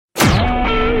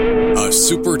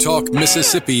SuperTalk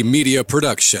Mississippi media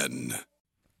production.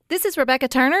 This is Rebecca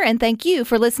Turner, and thank you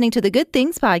for listening to the Good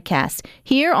Things Podcast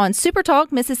here on SuperTalk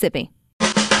Mississippi.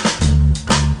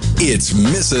 It's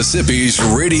Mississippi's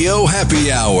Radio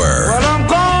Happy Hour. Well, I'm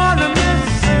going to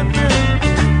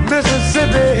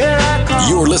Mississippi, here I come.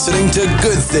 You're listening to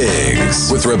Good Things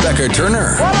with Rebecca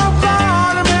Turner. Well, I'm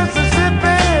going to Mississippi,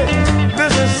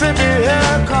 here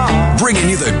I come. Bringing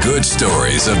you the good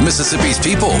stories of Mississippi's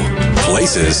people,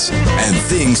 places, and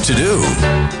things to do.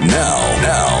 Now,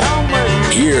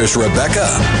 here's Rebecca.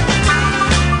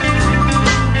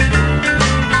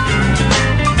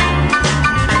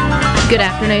 Good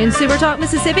afternoon, Super Talk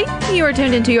Mississippi. You are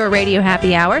tuned into your Radio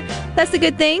Happy Hour. That's the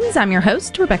Good Things. I'm your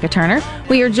host, Rebecca Turner.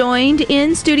 We are joined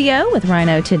in studio with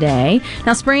Rhino today.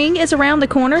 Now, spring is around the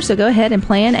corner, so go ahead and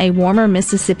plan a warmer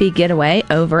Mississippi getaway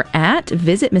over at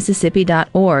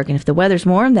visitmississippi.org. And if the weather's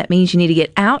warm, that means you need to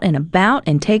get out and about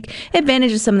and take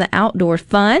advantage of some of the outdoor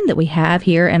fun that we have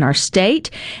here in our state.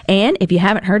 And if you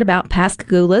haven't heard about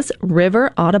Pascagoula's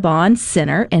River Audubon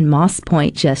Center in Moss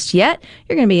Point just yet,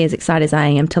 you're going to be as excited as I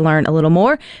am to learn a little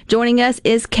more. Joining us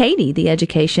is Katie, the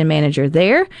education manager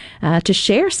there, to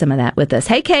share some of that with us.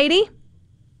 Hey, Katie.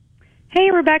 Hey,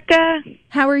 Rebecca.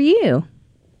 How are you?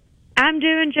 I'm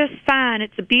doing just fine.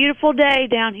 It's a beautiful day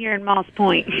down here in Moss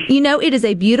Point. You know, it is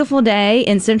a beautiful day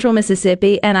in central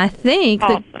Mississippi, and I think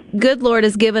the good Lord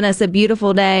has given us a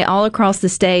beautiful day all across the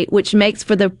state, which makes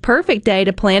for the perfect day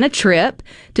to plan a trip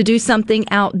to do something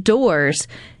outdoors.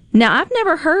 Now, I've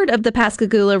never heard of the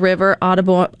Pascagoula River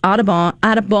Audubon. I'm going to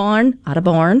get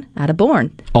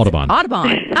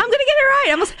it right.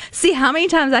 I'm going to see how many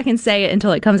times I can say it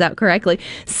until it comes out correctly.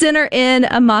 Center in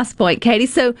Moss Point. Katie,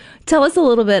 so tell us a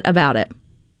little bit about it.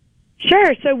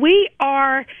 Sure. So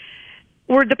we're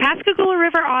the Pascagoula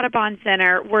River Audubon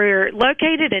Center. We're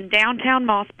located in downtown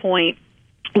Moss Point.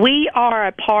 We are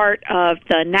a part of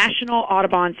the National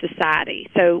Audubon Society.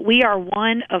 So we are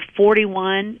one of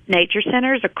 41 nature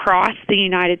centers across the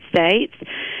United States.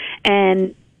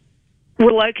 And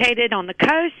we're located on the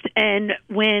coast. And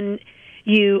when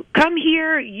you come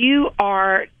here, you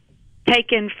are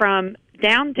taken from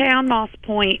downtown Moss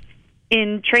Point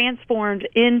and transformed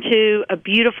into a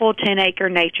beautiful 10-acre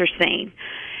nature scene.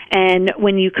 And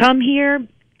when you come here,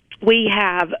 we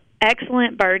have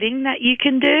excellent birding that you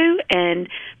can do and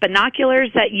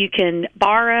binoculars that you can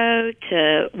borrow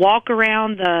to walk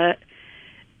around the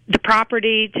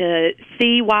property to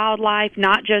see wildlife,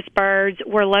 not just birds.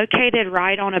 We're located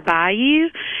right on a bayou,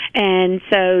 and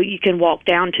so you can walk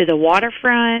down to the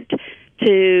waterfront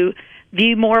to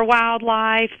view more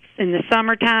wildlife. In the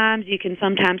summer times, you can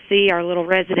sometimes see our little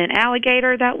resident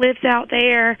alligator that lives out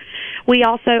there. We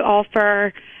also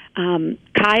offer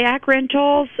kayak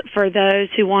rentals for those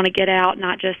who want to get out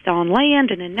not just on land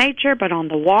and in nature, but on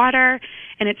the water,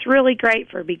 and it's really great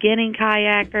for beginning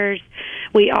kayakers.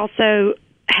 We also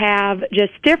have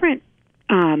just different,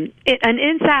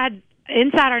 inside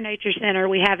our nature center,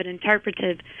 we have an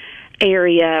interpretive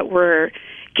area where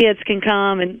kids can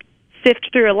come and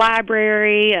sift through a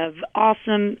library of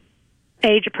awesome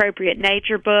age-appropriate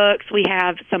nature books. We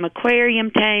have some aquarium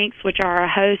tanks, which are a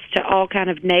host to all kind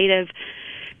of native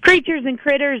creatures and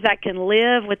critters that can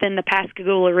live within the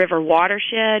Pascagoula River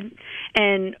watershed.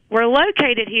 And we're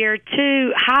located here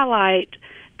to highlight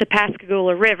the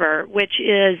Pascagoula River, which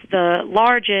is the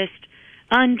largest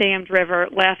undammed river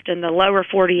left in the lower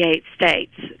 48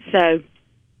 states. So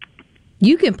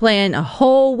you can plan a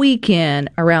whole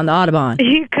weekend around the Audubon.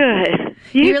 You could.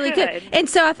 You really could. And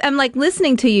so I'm like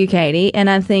listening to you, Katie, and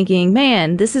I'm thinking,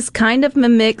 man, this is kind of a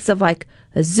mix of like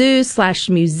a zoo /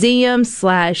 museum /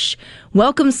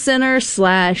 welcome center /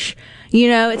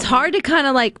 it's hard to kind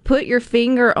of like put your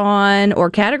finger on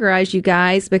or categorize you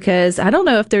guys, because I don't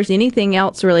know if there's anything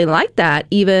else really like that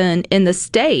even in the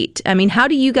state. I mean, how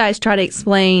do you guys try to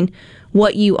explain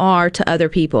what you are to other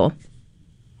people?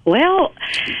 Well,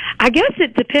 I guess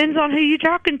it depends on who you're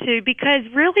talking to, because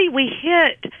really we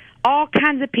hit all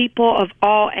kinds of people of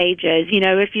all ages. You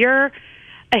know, if you're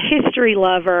a history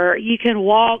lover, you can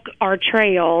walk our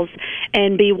trails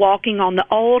and be walking on the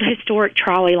old historic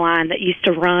trolley line that used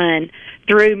to run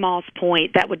through Moss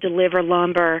Point that would deliver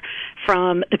lumber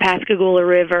from the Pascagoula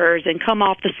rivers and come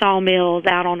off the sawmills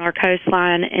out on our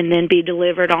coastline and then be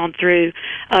delivered on through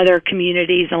other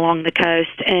communities along the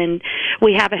coast. And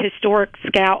we have a historic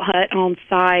scout hut on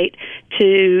site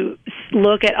to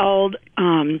look at old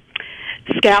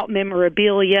scout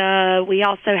memorabilia. We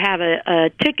also have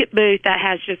a ticket booth that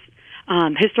has just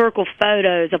historical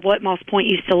photos of what Moss Point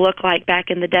used to look like back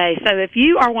in the day. So if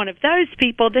you are one of those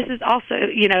people, this is also,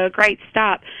 a great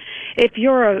stop. if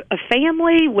you're a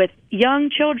family with young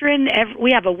children,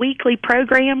 we have a weekly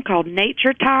program called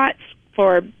Nature Tots.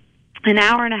 For an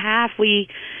hour and a half,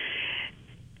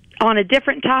 on a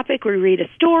different topic, we read a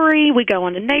story, we go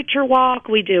on a nature walk,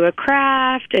 we do a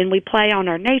craft, and we play on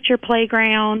our nature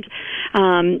playground.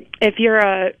 If you're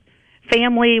a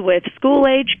family with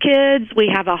school-age kids,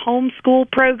 we have a homeschool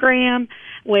program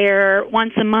where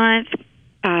once a month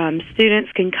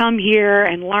students can come here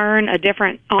and learn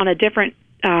on a different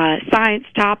science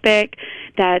topic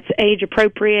that's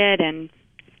age-appropriate. And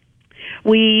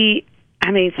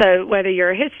so whether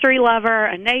you're a history lover,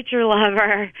 a nature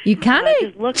lover, you kind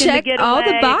of check all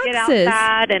the boxes. Get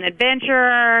outside, an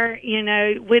adventurer,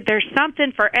 there's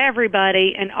something for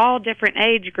everybody in all different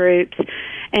age groups.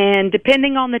 And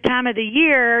depending on the time of the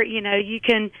year, you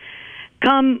can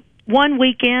come one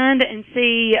weekend and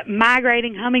see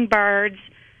migrating hummingbirds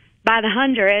by the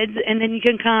hundreds, and then you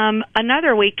can come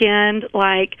another weekend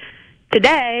like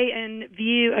today and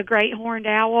view a great horned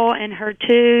owl and her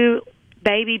 2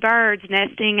 baby birds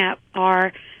nesting at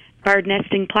our bird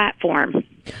nesting platform.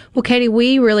 Well, Katie,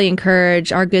 we really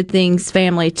encourage our Good Things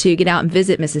family to get out and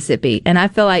visit Mississippi. And I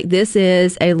feel like this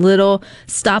is a little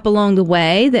stop along the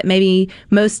way that maybe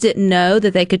most didn't know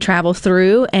that they could travel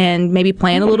through and maybe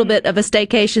plan a little bit of a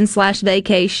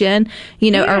staycation/vacation,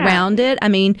 around it. I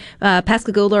mean,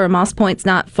 Pascagoula or Moss Point's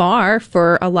not far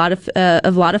for a lot of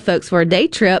folks for a day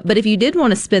trip. But if you did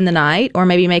want to spend the night or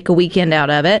maybe make a weekend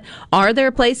out of it, are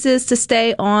there places to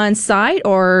stay on site,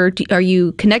 or are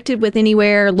you connected with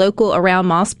anywhere local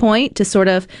around Moss Point to sort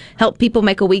of help people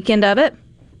make a weekend of it?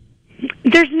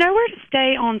 There's nowhere to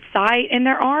stay on site, and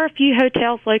there are a few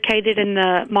hotels located in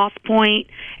the Moss Point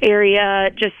area,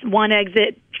 just one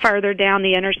exit further down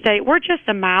the interstate. We're just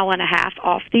a mile and a half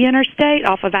off the interstate,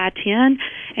 off of I-10,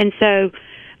 and so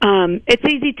it's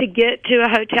easy to get to a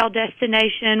hotel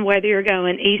destination, whether you're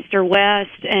going east or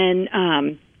west,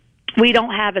 and we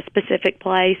don't have a specific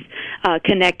place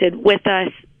connected with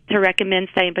us to recommend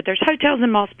staying, but there's hotels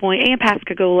in Moss Point and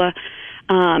Pascagoula,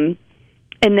 and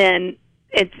then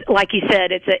it's like you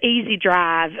said, it's an easy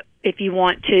drive if you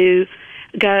want to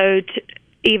go to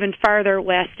even further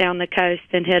west down the coast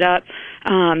and hit up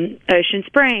Ocean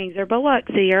Springs or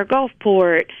Biloxi or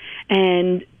Gulfport,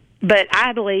 but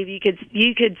I believe you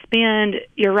could spend,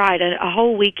 you're right, a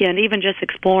whole weekend even just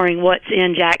exploring what's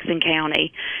in Jackson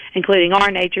County, including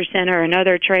our nature center and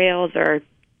other trails or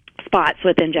spots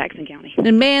within Jackson County.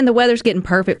 And man, the weather's getting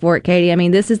perfect for it, Katie. I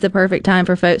mean, this is the perfect time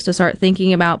for folks to start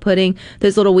thinking about putting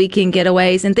those little weekend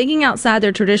getaways and thinking outside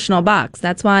their traditional box.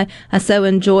 That's why I so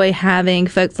enjoy having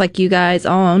folks like you guys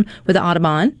on with the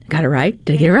Audubon. Got it right?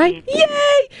 Did I get it right? Yay!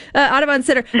 Audubon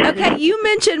Center. Okay, you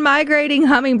mentioned migrating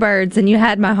hummingbirds, and you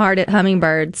had my heart at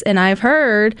hummingbirds. And I've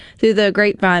heard through the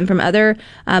grapevine from other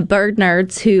bird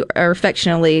nerds who are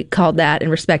affectionately called that and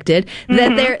respected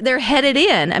that they're headed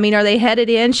in. I mean, are they headed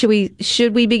in?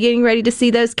 Should we be getting ready to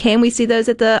see those? Can we see those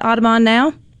at the Audubon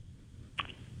now?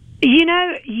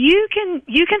 You can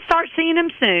start seeing them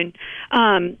soon.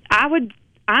 I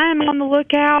am on the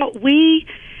lookout.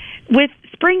 With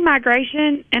spring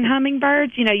migration and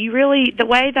hummingbirds, the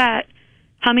way that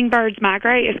hummingbirds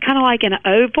migrate is kind of like an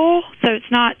oval, so it's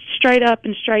not straight up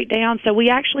and straight down. So we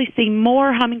actually see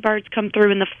more hummingbirds come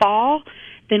through in the fall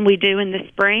than we do in the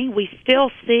spring. We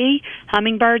still see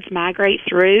hummingbirds migrate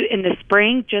through in the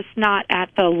spring, just not at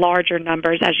the larger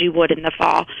numbers as you would in the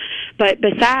fall. But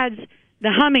besides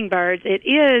the hummingbirds, it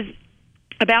is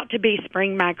about to be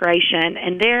spring migration,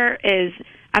 and there is,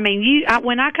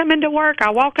 when I come into work, I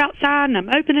walk outside and I'm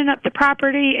opening up the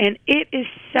property, and it is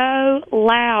so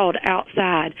loud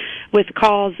outside with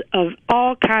calls of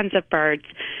all kinds of birds.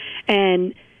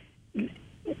 And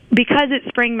because it's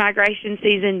spring migration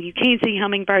season, you can see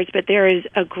hummingbirds, but there is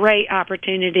a great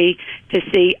opportunity to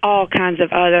see all kinds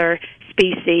of other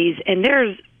species. And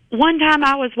there's one time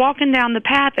I was walking down the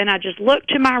path, and I just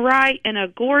looked to my right, and a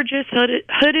gorgeous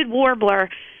hooded warbler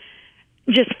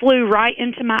just flew right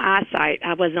into my eyesight.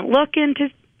 I wasn't looking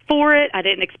for it. I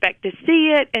didn't expect to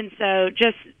see it. And so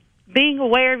just being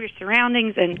aware of your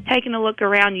surroundings and taking a look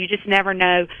around, you just never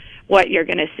know what you're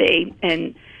going to see.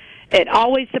 And it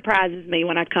always surprises me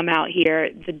when I come out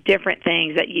here, the different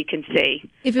things that you can see.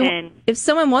 If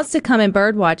someone wants to come and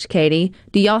birdwatch, Katie,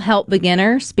 do y'all help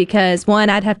beginners? Because one,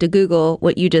 I'd have to Google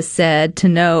what you just said to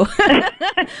know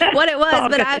what it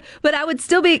was, but I would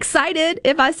still be excited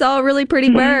if I saw a really pretty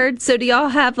bird. So do y'all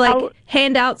have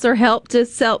handouts or help to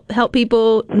help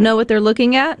people know what they're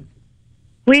looking at?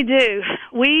 We do.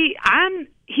 I'm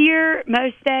here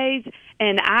most days,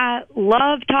 and I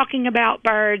love talking about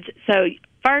birds. So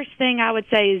first thing I would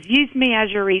say is use me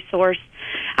as your resource.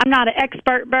 I'm not an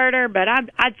expert birder, but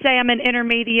I'd say I'm an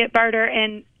intermediate birder.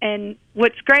 And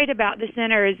what's great about the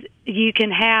center is you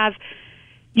can have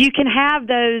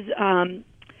those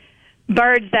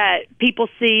birds that people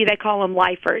see. They call them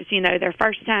lifers. Their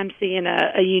first time seeing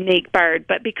a unique bird.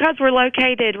 But because we're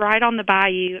located right on the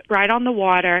bayou, right on the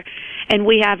water, and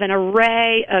we have an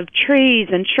array of trees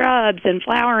and shrubs and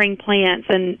flowering plants,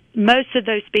 and most of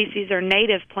those species are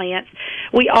native plants,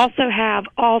 we also have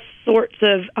all sorts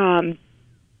of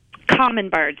common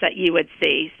birds that you would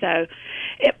see. So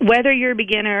whether you're a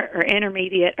beginner or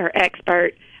intermediate or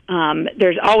expert,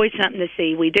 there's always something to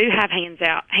see. We do have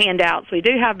handouts. We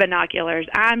do have binoculars.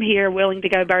 I'm here willing to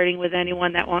go birding with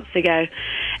anyone that wants to go.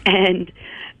 And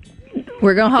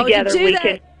we're going to hold you to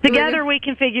that. Together we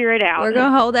can figure it out. We're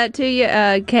going to hold that to you,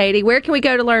 Katie. Where can we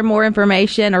go to learn more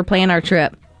information or plan our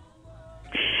trip?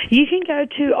 You can go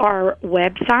to our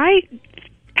website,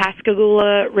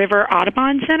 Pascagoula River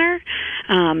Audubon Center,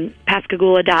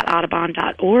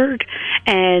 pascagoula.audubon.org,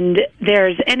 and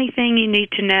there's anything you need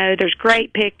to know. There's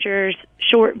great pictures,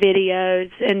 short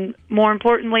videos, and more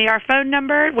importantly, our phone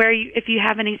number, where if you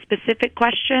have any specific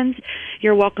questions,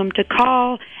 you're welcome to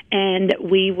call, and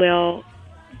we will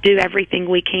do everything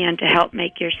we can to help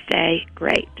make your stay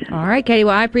great. All right, Katie.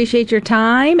 Well, I appreciate your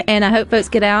time, and I hope folks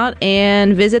get out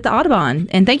and visit the Audubon.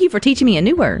 And thank you for teaching me a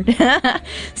new word.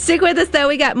 Stick with us, though.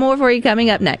 We got more for you coming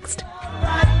up next.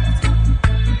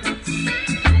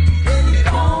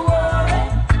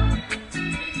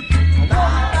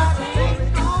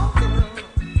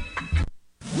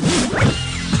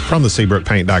 From the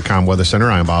SeabrookPaint.com Weather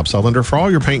Center, I'm Bob Sullender. For all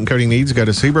your paint and coating needs, go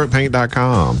to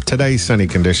SeabrookPaint.com. Today's sunny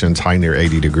conditions, high near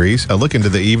 80 degrees. A look into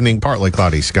the evening, partly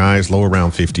cloudy skies, low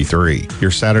around 53. Your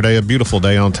Saturday, a beautiful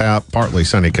day on tap, partly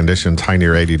sunny conditions, high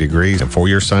near 80 degrees. And for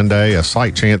your Sunday, a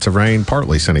slight chance of rain,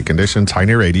 partly sunny conditions, high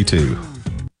near 82.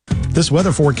 This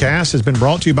weather forecast has been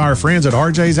brought to you by our friends at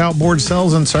RJ's Outboard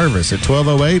Sales and Service at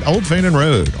 1208 Old Fannin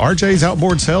Road. RJ's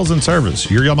Outboard Sales and Service,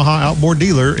 your Yamaha outboard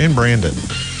dealer in Brandon.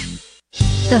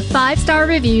 The 5-star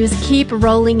reviews keep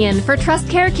rolling in for Trust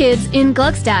Care Kids in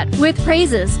Gluckstadt with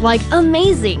praises like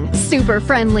amazing, super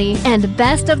friendly, and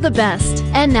best of the best.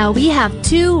 And now we have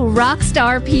 2 rock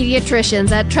star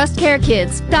pediatricians at Trust Care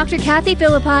Kids, Dr. Kathy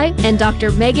Philippi and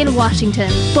Dr. Megan Washington.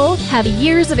 Both have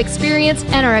years of experience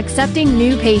and are accepting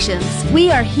new patients.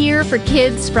 We are here for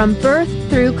kids from birth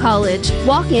through college.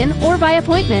 Walk in or by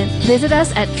appointment. Visit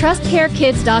us at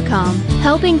trustcarekids.com.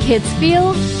 Helping kids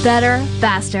feel better,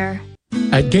 faster.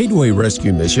 At Gateway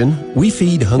Rescue Mission, we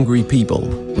feed hungry people.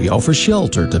 We offer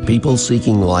shelter to people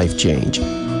seeking life change.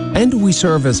 And we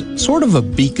serve as sort of a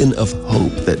beacon of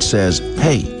hope that says,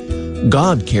 hey,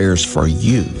 God cares for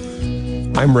you.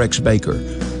 I'm Rex Baker.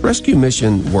 Rescue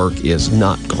Mission work is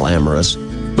not glamorous,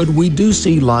 but we do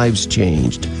see lives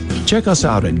changed. Check us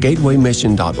out at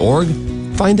gatewaymission.org.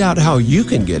 Find out how you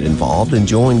can get involved and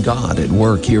join God at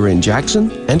work here in Jackson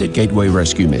and at Gateway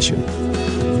Rescue Mission.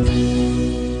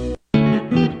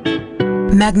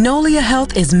 Magnolia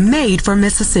Health is made for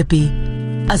Mississippi.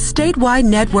 A statewide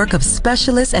network of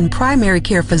specialists and primary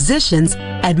care physicians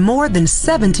at more than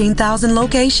 17,000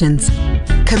 locations,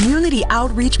 community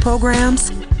outreach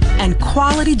programs, and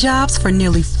quality jobs for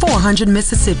nearly 400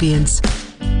 Mississippians.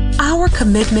 Our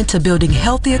commitment to building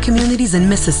healthier communities in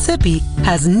Mississippi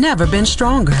has never been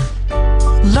stronger.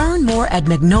 Learn more at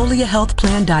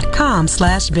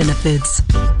magnoliahealthplan.com/benefits.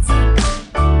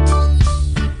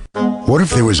 What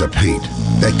if there was a paint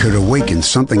that could awaken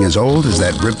something as old as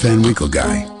that Rip Van Winkle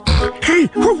guy? Hey,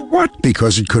 what?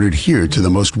 Because it could adhere to the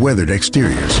most weathered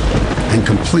exteriors and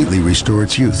completely restore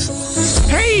its youth.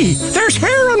 Hey, there's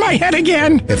hair on my head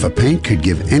again! If a paint could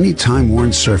give any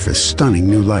time-worn surface stunning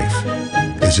new life,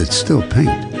 is it still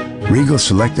paint? Regal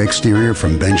Select Exterior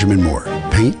from Benjamin Moore.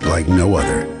 Paint like no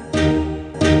other.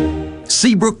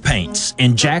 Seabrook Paints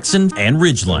in Jackson and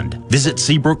Ridgeland. Visit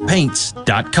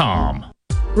SeabrookPaints.com.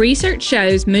 Research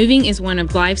shows moving is one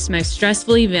of life's most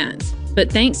stressful events, but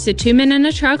thanks to 2 Men and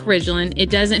a Truck Ridgeland, it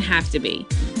doesn't have to be.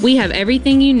 We have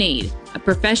everything you need. A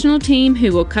professional team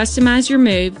who will customize your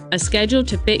move, a schedule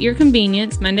to fit your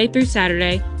convenience Monday through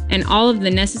Saturday, and all of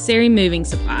the necessary moving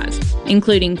supplies,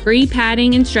 including free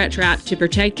padding and stretch wrap to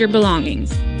protect your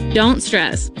belongings. Don't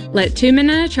stress. Let 2 Men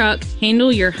and a Truck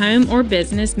handle your home or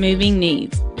business moving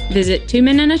needs. Visit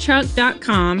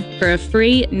 2menandatruck.com for a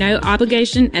free,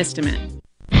 no-obligation estimate.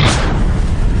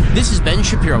 This is Ben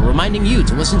Shapiro reminding you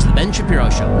to listen to The Ben Shapiro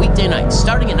Show weekday nights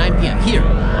starting at 9 p.m. here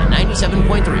on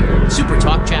 97.3 Super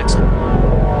Talk Jackson.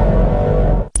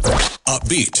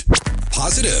 Upbeat,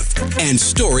 positive, and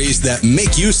stories that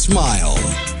make you smile.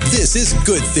 This is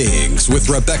Good Things with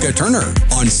Rebecca Turner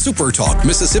on Super Talk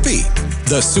Mississippi,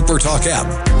 the Super Talk app,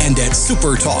 and at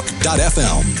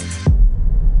supertalk.fm.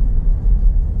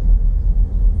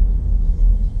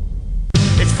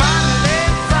 It's finally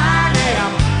Friday,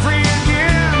 I'm free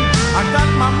again. I got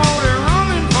my motor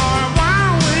running for a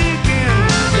wild weekend.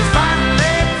 It's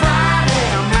finally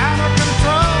Friday, I'm out of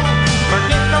control.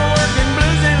 Forget the working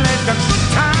blues and let the good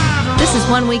times roll. This is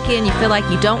one weekend you feel like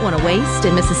you don't want to waste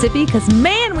in Mississippi because,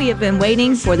 man, we have been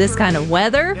waiting for this kind of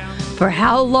weather for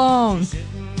how long?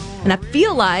 And I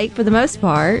feel like, for the most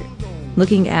part,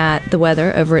 looking at the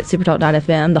weather over at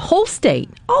supertalk.fm, the whole state,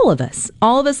 all of us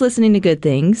listening to Good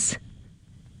Things,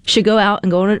 should go out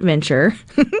and go on an adventure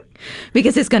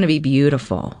because it's going to be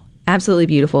beautiful. Absolutely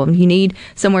beautiful. If you need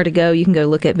somewhere to go, you can go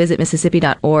look at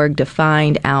visitmississippi.org to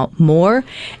find out more.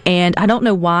 And I don't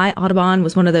know why Audubon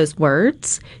was one of those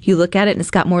words. You look at it and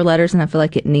it's got more letters than I feel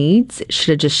like it needs. It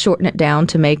should have just shortened it down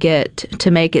to make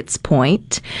its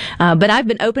point. But I've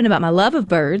been open about my love of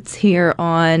birds here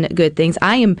on Good Things.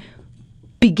 I am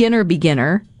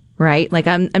beginner, right? Like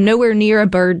I'm nowhere near a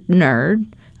bird nerd.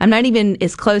 I'm not even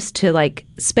as close to like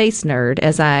space nerd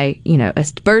as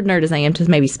as bird nerd as I am to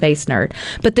maybe space nerd.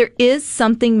 But there is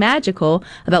something magical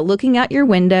about looking out your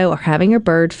window or having a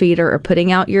bird feeder or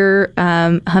putting out your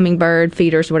hummingbird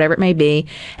feeders, whatever it may be.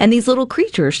 And these little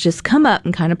creatures just come up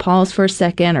and kind of pause for a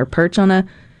second or perch on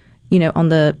on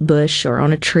the bush or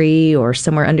on a tree or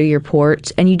somewhere under your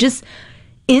porch. And you just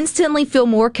instantly feel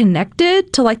more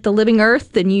connected to like the living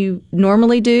earth than you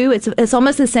normally do. It's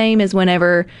almost the same as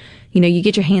whenever you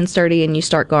get your hands dirty and you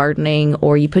start gardening,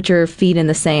 or you put your feet in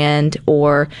the sand,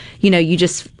 or,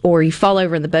 or you fall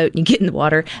over in the boat and you get in the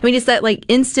water. I mean, it's that like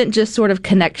instant just sort of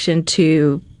connection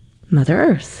to Mother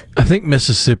Earth. I think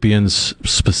Mississippians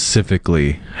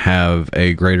specifically have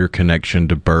a greater connection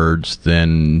to birds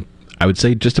than I would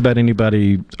say just about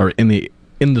anybody or in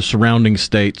the surrounding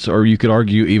states, or you could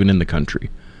argue even in the country.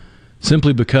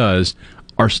 Simply because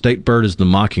our state bird is the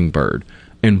mockingbird.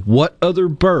 And what other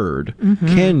bird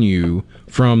can you,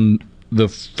 from the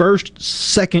first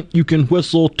second you can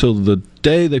whistle till the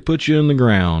day they put you in the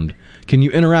ground, can you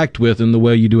interact with in the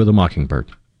way you do with a mockingbird?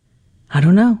 I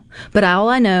don't know. But all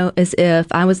I know is if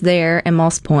I was there in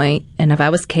Moss Point, and if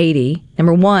I was Katie,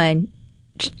 number one,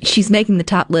 she's making the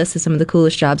top list of some of the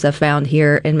coolest jobs I've found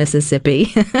here in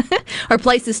Mississippi, or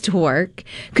places to work.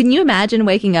 Can you imagine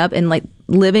waking up and like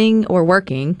living or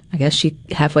working? I guess she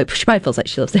probably feels like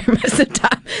she lives there most of the time.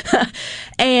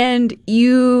 And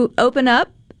you open up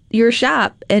your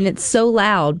shop and it's so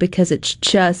loud because it's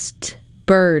just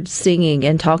birds singing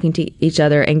and talking to each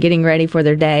other and getting ready for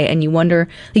their day. And you wonder,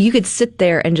 you could sit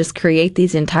there and just create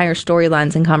these entire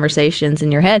storylines and conversations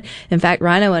in your head. In fact,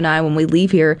 Rhino and I, when we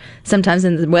leave here, sometimes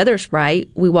when the weather's right,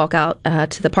 we walk out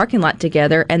to the parking lot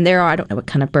together, and there are, I don't know what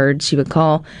kind of birds you would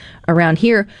call around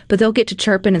here, but they'll get to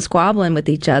chirping and squabbling with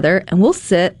each other, and we'll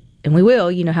sit, and we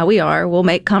will, you know how we are, we'll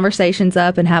make conversations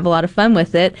up and have a lot of fun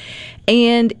with it.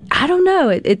 And I don't know,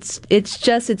 it's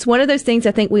one of those things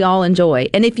I think we all enjoy.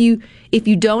 And if you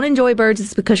don't enjoy birds,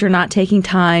 it's because you're not taking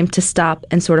time to stop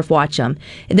and sort of watch them.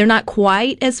 And they're not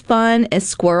quite as fun as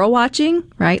squirrel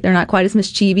watching, right? They're not quite as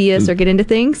mischievous or get into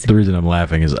things. The reason I'm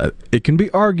laughing is it can be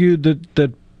argued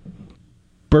that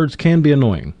birds can be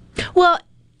annoying. Well,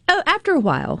 after a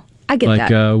while, I get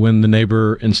that. Like when the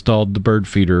neighbor installed the bird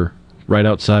feeder right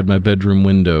outside my bedroom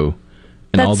window,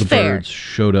 and That's all the fair. birds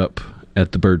showed up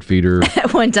at the bird feeder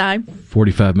At one time.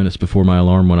 45 minutes before my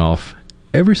alarm went off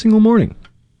every single morning.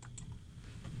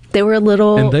 They were a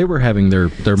little... And they were having their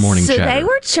morning chatter. So they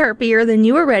were chirpier than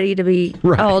you were ready to be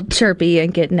all chirpy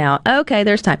and getting out. Okay,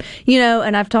 there's time.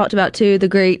 And I've talked about, too, the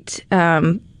great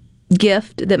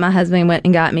gift that my husband went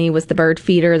and got me was the bird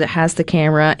feeder that has the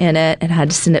camera in it, and I had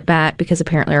to send it back because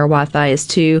apparently our Wi-Fi is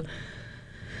too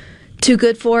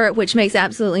good for it, which makes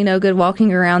absolutely no good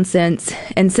walking around since.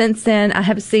 And since then, I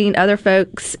have seen other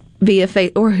folks via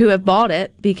Facebook or who have bought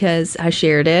it because I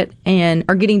shared it and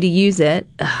are getting to use it.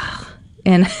 Ugh.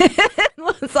 And it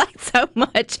was like so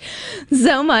much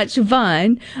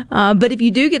fun. But if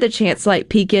you do get a chance to like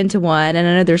peek into one, and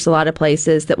I know there's a lot of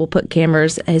places that will put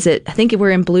cameras. I think we're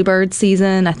in bluebird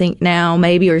season, I think now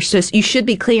maybe, or just you should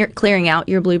be clearing out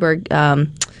your bluebird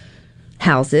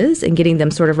houses and getting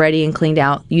them sort of ready and cleaned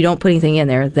out. You don't put anything in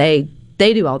there. They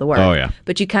do all the work. Oh, yeah.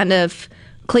 But you kind of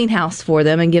clean house for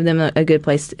them and give them a good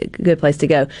place to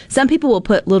go. Some people will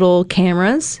put little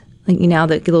cameras, like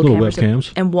the little cameras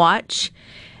webcams, and watch.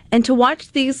 and to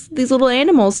watch these little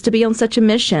animals to be on such a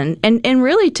mission and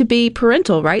really to be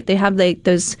parental, right? They have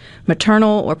those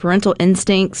maternal or parental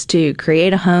instincts to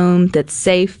create a home that's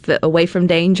safe, away from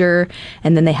danger,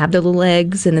 and then they have their little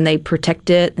eggs and then they protect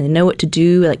it and they know what to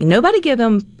do. Like, nobody gave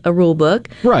them a rule book.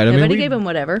 Right. Nobody gave them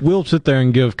whatever. We'll sit there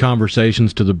and give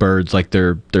conversations to the birds like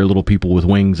they're little people with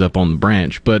wings up on the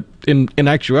branch, but in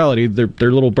actuality,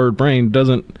 their little bird brain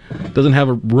doesn't have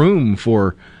a room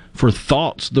for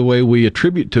thoughts the way we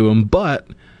attribute to them, but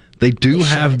they do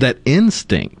have that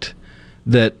instinct,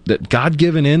 that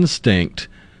God-given instinct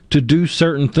to do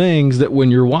certain things that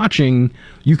when you're watching,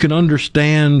 you can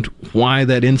understand why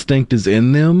that instinct is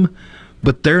in them,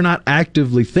 but they're not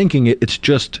actively thinking it. It's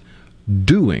just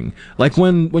doing. Like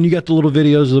when you got the little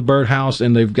videos of the birdhouse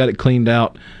and they've got it cleaned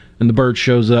out and the bird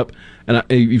shows up, and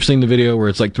you've seen the video where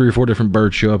it's like 3 or 4 different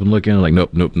birds show up and look in and like,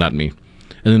 nope, not me.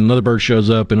 And then another bird shows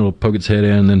up and it'll poke its head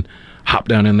in and then hop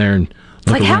down in there and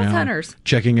look like around, house hunters.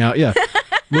 Checking out,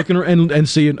 looking and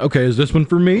seeing, okay, is this one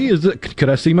for me? Could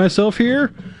I see myself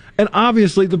here? And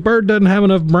obviously the bird doesn't have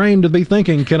enough brain to be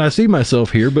thinking, can I see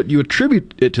myself here? But you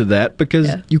attribute it to that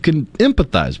because you can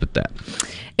empathize with that.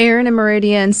 Aaron in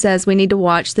Meridian says we need to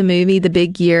watch the movie The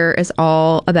Big Year is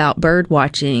all about bird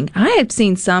watching. I have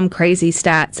seen some crazy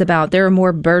stats about there are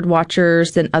more bird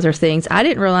watchers than other things. I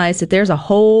didn't realize that there's a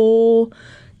whole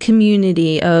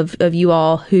community of you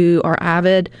all who are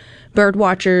avid bird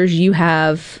watchers. You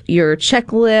have your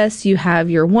checklist, you have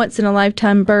your once in a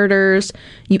lifetime birders,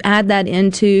 you add that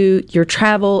into your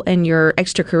travel and your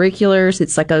extracurriculars.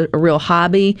 It's like a real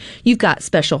hobby. You've got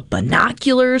special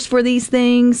binoculars for these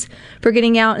things, for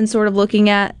getting out and sort of looking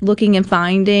and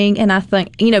finding. And I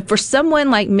think, for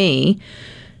someone like me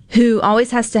who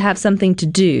always has to have something to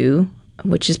do,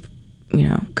 which is,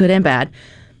 good and bad,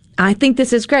 I think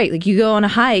this is great. Like, you go on a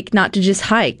hike, not to just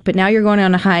hike, but now you're going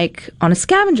on a hike on a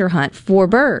scavenger hunt for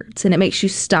birds, and it makes you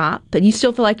stop, but you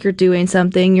still feel like you're doing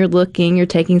something, you're looking, you're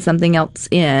taking something else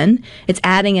in. It's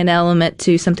adding an element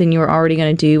to something you were already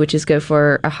going to do, which is go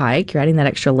for a hike. You're adding that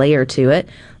extra layer to it,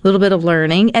 a little bit of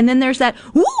learning, and then there's that,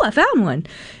 ooh, I found one.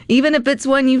 Even if it's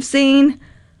one you've seen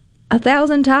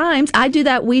 1,000 times. I do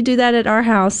that. We do that at our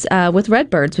house with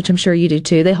redbirds, which I'm sure you do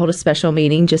too. They hold a special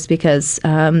meeting just because,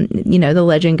 the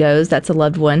legend goes that's a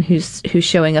loved one who's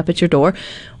showing up at your door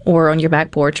or on your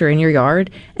back porch or in your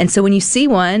yard. And so when you see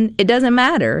one, it doesn't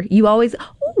matter. You always,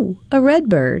 ooh, a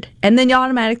redbird. And then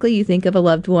you think of a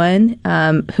loved one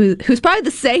who's probably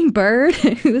the same bird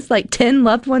who's like 10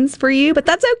 loved ones for you, but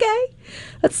that's okay.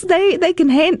 They can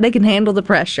handle the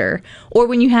pressure. Or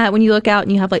when you look out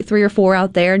and you have like 3 or 4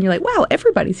 out there and you're like, wow,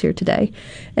 everybody's here today.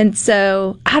 And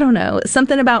so I don't know,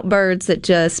 something about birds that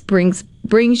just brings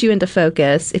you into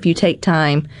focus if you take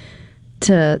time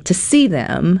to see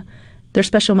them. There's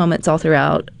special moments all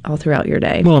throughout your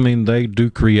day. Well, I mean, they do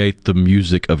create the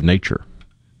music of nature.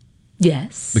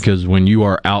 Yes. Because when you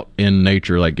are out in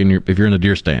nature, like if you're in a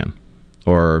deer stand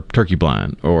or turkey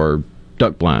blind or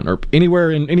duck blind or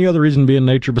anywhere in any other reason to be in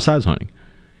nature besides hunting,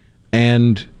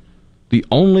 and the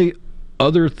only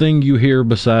other thing you hear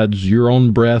besides your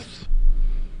own breath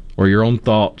or your own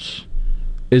thoughts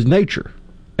is nature,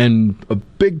 and a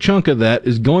big chunk of that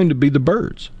is going to be the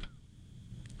birds.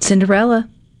 Cinderella,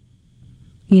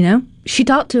 she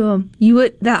talked to him.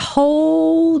 That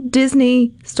whole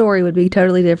Disney story would be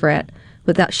totally different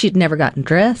without she'd never gotten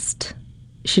dressed.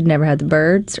 She'd never had the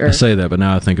birds. I say that, but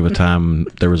now I think of a time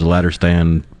there was a ladder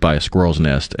stand by a squirrel's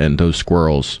nest, and those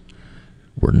squirrels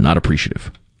were not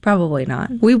appreciative. Probably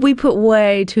not. We put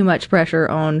way too much pressure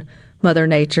on Mother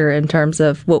Nature in terms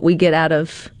of what we get out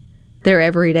of their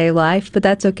everyday life, but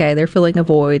that's okay. They're filling a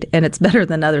void, and it's better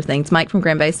than other things. Mike from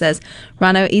Grand Bay says,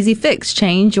 Rhino, easy fix.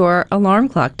 Change your alarm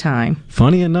clock time.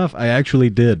 Funny enough, I actually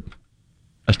did.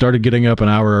 I started getting up an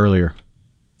hour earlier.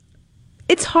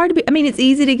 It's hard to be... it's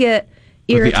easy to get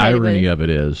irritated. But the irony of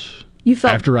it is, you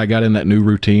felt after I got in that new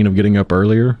routine of getting up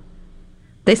earlier,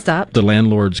 they stopped. The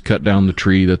landlords cut down the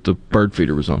tree that the bird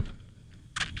feeder was on.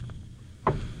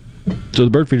 So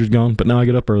the bird feeder's gone, but now I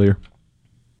get up earlier.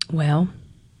 Well,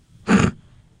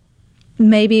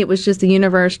 maybe it was just the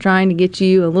universe trying to get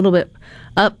you a little bit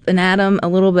up and at 'em a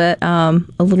little bit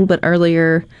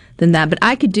earlier than that. But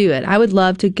I could do it. I would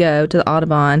love to go to the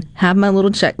Audubon, have my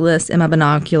little checklist and my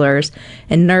binoculars,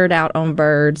 and nerd out on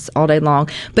birds all day long.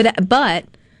 But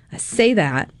I say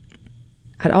that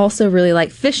I'd also really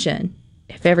like fishing.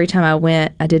 If every time I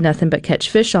went, I did nothing but catch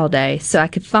fish all day, so I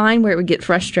could find where it would get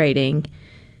frustrating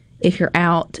if you're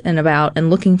out and about and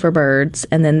looking for birds,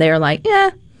 and then they're like,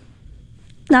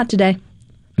 not today.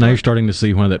 Now you're starting to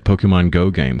see why that Pokemon Go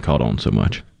game caught on so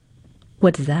much.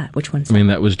 What is that? Which one's I mean,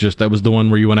 that was the one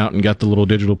where you went out and got the little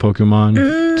digital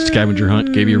Pokemon scavenger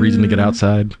hunt, gave you a reason to get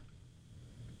outside.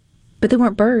 But they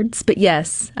weren't birds. But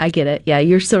yes, I get it. Yeah,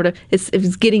 you're sort of,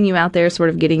 it's getting you out there, sort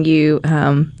of getting you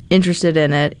interested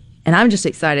in it. And I'm just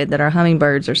excited that our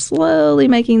hummingbirds are slowly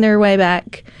making their way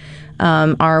back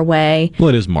our way. Well,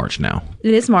 it is March now.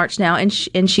 It is March now, and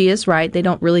she is right. They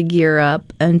don't really gear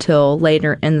up until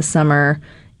later in the summer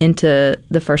into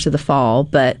the first of the fall.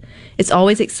 But it's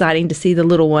always exciting to see the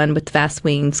little one with fast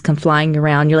wings come flying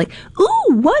around. You're like, ooh,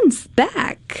 one's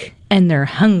back. And they're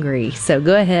hungry. So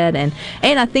go ahead. And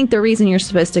I think the reason you're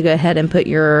supposed to go ahead and put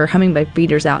your hummingbird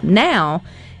feeders out now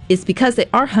is because they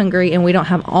are hungry and we don't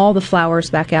have all the flowers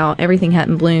back out. Everything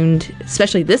hadn't bloomed,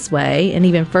 especially this way and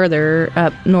even further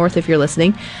up north if you're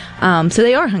listening. So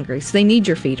they are hungry. So they need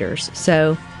your feeders.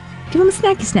 So give them a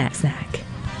snacky snack.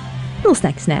 A little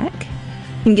snack.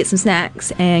 You can get some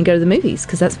snacks and go to the movies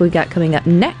because that's what we got coming up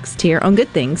next here on Good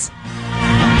Things.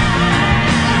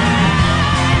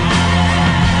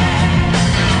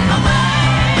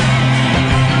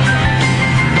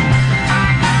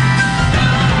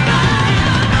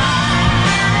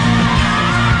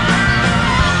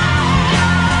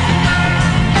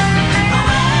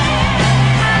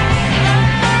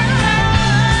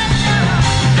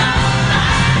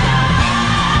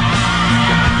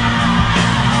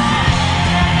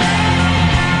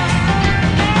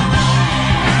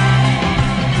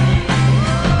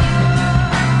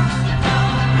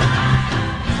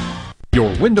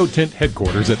 Window Tint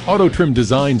headquarters at Auto Trim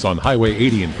Designs on Highway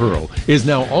 80 in Pearl is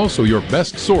now also your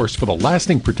best source for the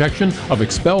lasting protection of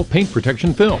Expel paint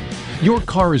protection film. Your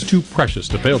car is too precious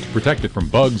to fail to protect it from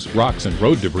bugs, rocks, and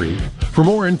road debris. For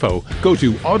more info, go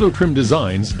to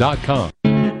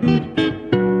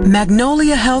autotrimdesigns.com.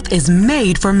 Magnolia Health is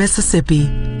made for Mississippi.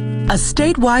 A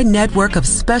statewide network of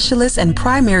specialists and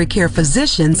primary care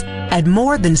physicians at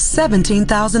more than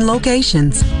 17,000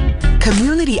 locations.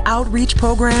 Community outreach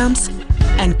programs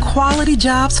and quality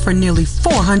jobs for nearly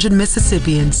 400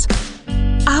 Mississippians.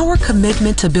 Our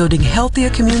commitment to building healthier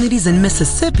communities in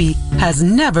Mississippi has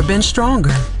never been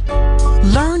stronger.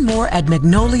 Learn more at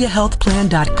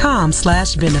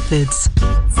magnoliahealthplan.com/benefits.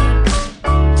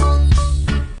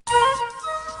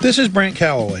 This is Brent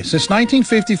Calloway. Since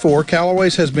 1954,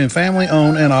 Calloway's has been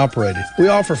family-owned and operated. We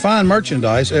offer fine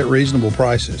merchandise at reasonable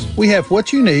prices. We have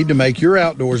what you need to make your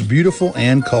outdoors beautiful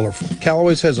and colorful.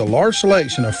 Calloway's has a large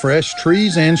selection of fresh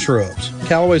trees and shrubs.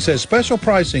 Calloway's has special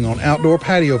pricing on outdoor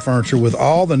patio furniture with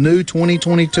all the new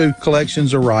 2022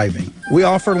 collections arriving. We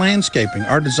offer landscaping.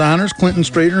 Our designers, Clinton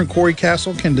Streeter and Corey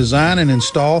Castle, can design and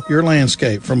install your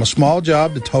landscape from a small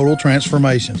job to total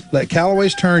transformation. Let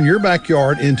Calloway's turn your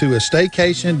backyard into a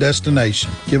staycation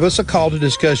destination. Give us a call to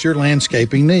discuss your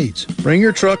landscaping needs. Bring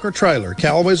your truck or trailer.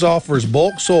 Calloway's offers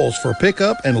bulk soils for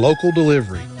pickup and local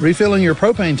delivery. Refilling your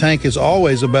propane tank is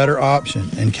always a better option,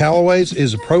 and Calloway's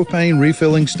is a propane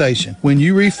refilling station. When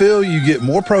you refill, you get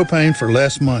more propane for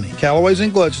less money. Calloway's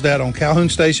in Gluckstadt on Calhoun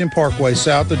Station Parkway,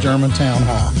 south of Germantown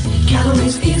High.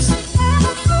 Calloway's is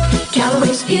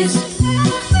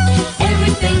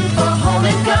everything for home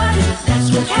and garden.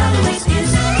 That's what Calloway's is.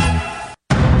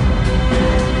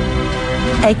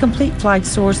 A Complete Flag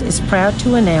Source is proud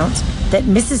to announce that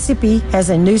Mississippi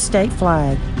has a new state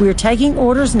flag. We are taking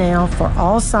orders now for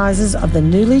all sizes of the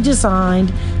newly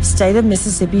designed State of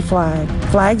Mississippi flag.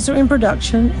 Flags are in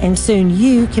production, and soon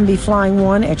you can be flying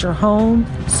one at your home,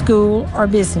 school, or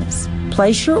business.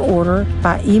 Place your order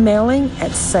by emailing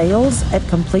at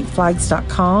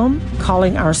sales@completeflags.com,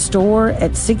 calling our store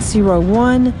at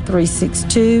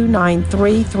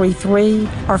 601-362-9333,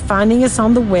 or finding us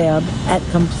on the web at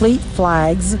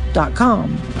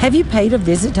completeflags.com. Have you paid a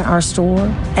visit to our store?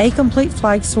 A Complete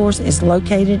Flag Source is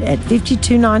located at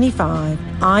 5295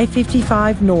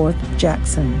 I-55 North,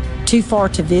 Jackson. Too far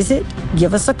to visit?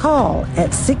 Give us a call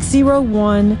at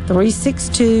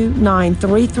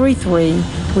 601-362-9333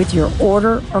 with your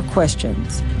order or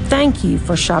questions. Thank you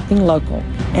for shopping local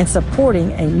and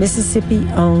supporting a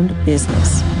Mississippi-owned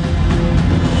business.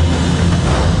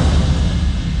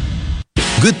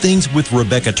 Good Things with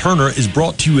Rebecca Turner is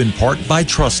brought to you in part by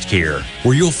TrustCare,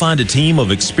 where you'll find a team of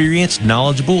experienced,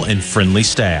 knowledgeable, and friendly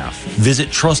staff. Visit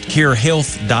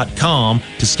TrustCareHealth.com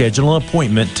to schedule an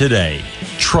appointment today.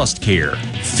 TrustCare.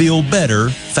 Feel better,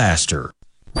 faster.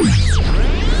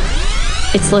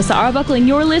 It's Alyssa Arbuckle, and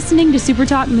you're listening to Super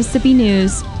Talk Mississippi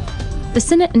News. The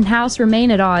Senate and House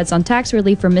remain at odds on tax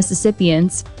relief for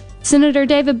Mississippians. Senator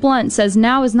David Blunt says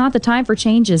now is not the time for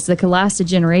changes that could last a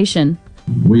generation.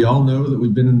 We all know that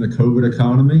we've been in the COVID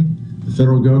economy. The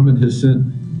federal government has sent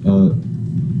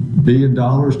 $1 billion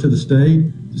to the state.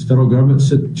 The federal government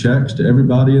sent checks to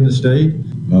everybody in the state.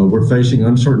 We're facing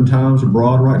uncertain times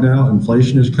abroad right now.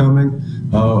 Inflation is coming.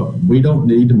 We don't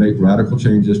need to make radical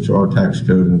changes to our tax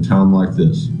code in a time like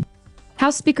this.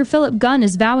 House Speaker Philip Gunn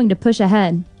is vowing to push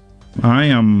ahead. I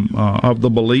am of the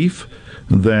belief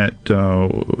that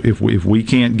if we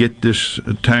can't get this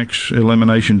tax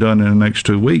elimination done in the next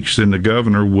 2 weeks, then the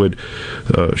governor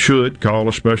should call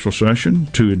a special session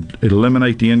to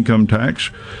eliminate the income tax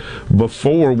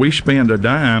before we spend a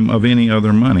dime of any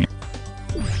other money.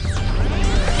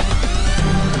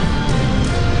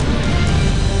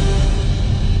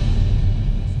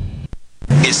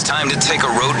 It's time to take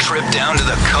a road trip down to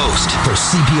the coast for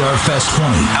CPR Fest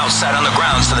 20. Outside on the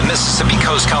grounds of the Mississippi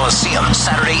Coast Coliseum,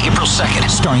 Saturday, April 2nd.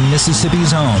 Starring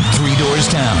Mississippi's own Three Doors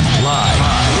Down, live.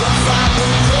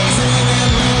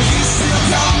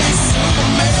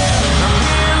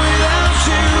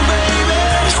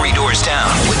 Three Doors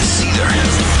Down with Seether.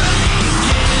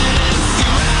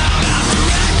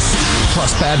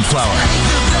 Plus Bad Flower.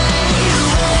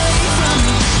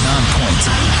 Non-Point.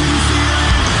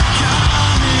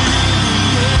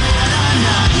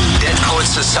 Dead Poets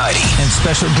Society, and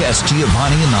special guest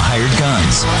Giovanni and the Hired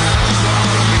Guns.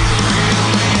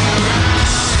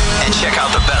 And check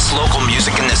out the best local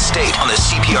music in this state on the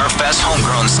CPR Fest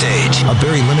Homegrown stage. A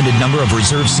very limited number of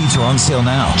reserved seats are on sale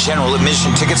now. General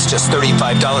admission tickets just $35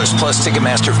 plus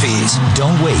Ticketmaster fees.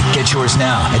 Don't wait. Get yours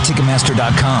now at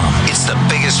Ticketmaster.com. It's the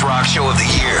biggest rock show of the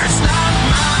year.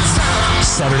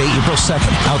 Saturday, April 2nd,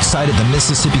 outside of the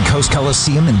Mississippi Coast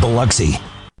Coliseum in Biloxi.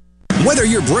 Whether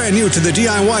you're brand new to the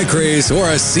DIY craze or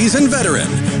a seasoned veteran,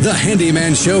 the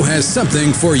Handyman Show has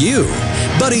something for you.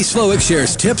 Buddy Slowick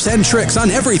shares tips and tricks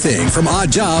on everything from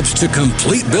odd jobs to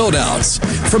complete build-outs,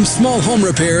 from small home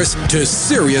repairs to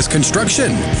serious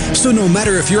construction. So no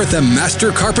matter if you're at the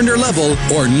master carpenter level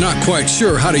or not quite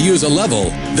sure how to use a level,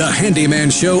 the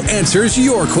Handyman Show answers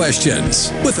your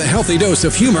questions with a healthy dose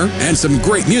of humor and some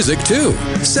great music too.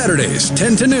 Saturdays,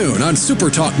 10 to noon on Super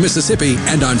Talk Mississippi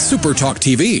and on Super Talk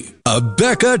TV.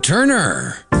 Rebecca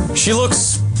Turner. She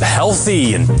looks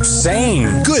healthy and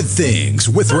sane. Good Things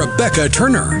with Rebecca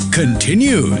Turner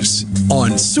continues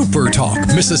on Super Talk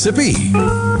Mississippi.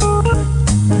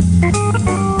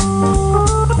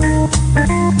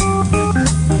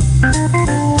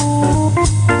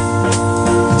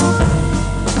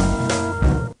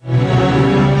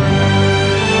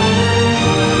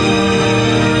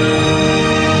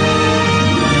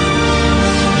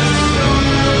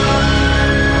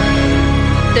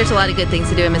 There's a lot of good things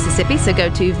to do in Mississippi, so go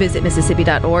to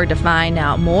visitmississippi.org to find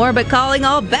out more. But calling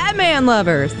all Batman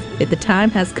lovers, the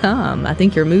time has come. I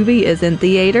think your movie is in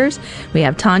theaters. We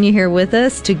have Tanya here with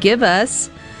us to give us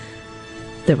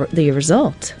the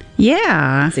result.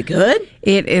 Yeah. Is it good?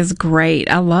 It is great.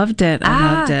 I loved it.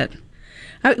 I loved it.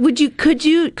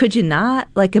 Could you not?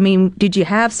 Like, I mean, did you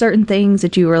have certain things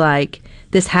that you were like,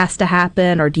 this has to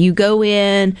happen? Or do you go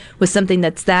in with something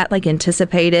that's that like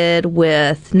anticipated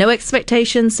with no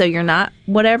expectations, so you're not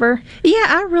whatever? Yeah,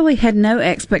 I really had no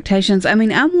expectations. I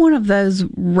mean, I'm one of those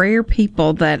rare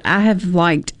people that I have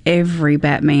liked every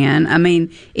Batman. I mean,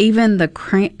 even the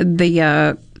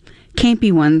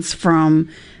campy ones from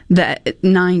the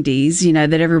 90s, you know,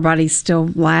 that everybody still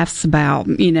laughs about,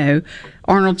 you know,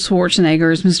 Arnold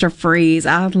Schwarzenegger's Mr. Freeze.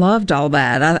 I loved all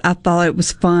that. I thought it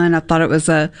was fun. I thought it was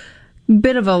a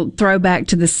bit of a throwback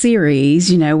to the series,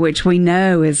 you know, which we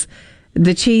know is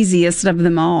the cheesiest of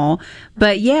them all.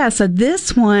 But yeah, so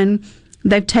this one,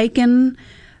 they've taken,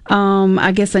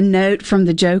 I guess, a note from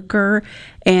the Joker,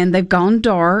 and they've gone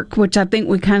dark, which I think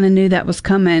we kind of knew that was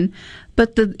coming.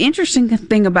 But the interesting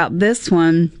thing about this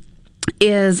one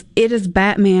is it is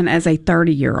Batman as a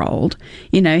 30-year-old.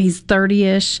 You know, he's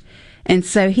 30-ish. And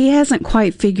so he hasn't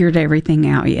quite figured everything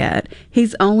out yet.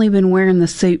 He's only been wearing the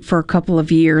suit for a couple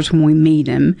of years when we meet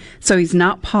him. So he's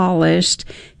not polished.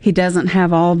 He doesn't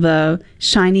have all the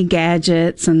shiny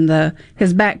gadgets, and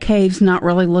his Batcave's not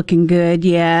really looking good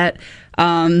yet.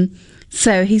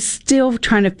 So he's still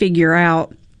trying to figure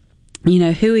out, you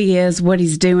know, who he is, what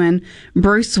he's doing.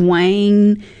 Bruce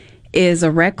Wayne is a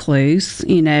recluse.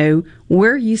 You know,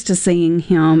 we're used to seeing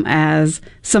him as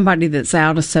somebody that's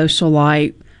out of social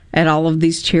life at all of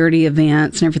these charity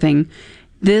events and everything.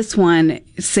 This one,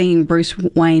 seeing Bruce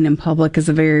Wayne in public is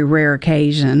a very rare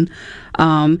occasion.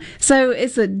 So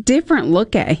it's a different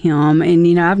look at him. And,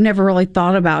 you know, I've never really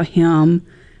thought about him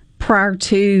prior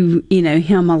to, you know,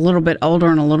 him a little bit older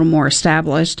and a little more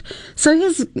established. So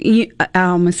I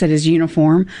almost said his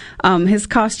uniform. His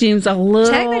costume's a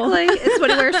little... Technically, it's what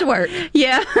he wears to work.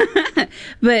 Yeah.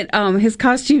 But his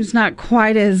costume's not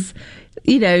quite as,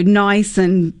 you know, nice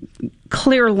and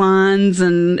clear lines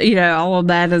and, you know, all of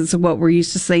that is what we're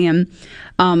used to seeing.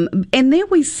 And then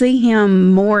we see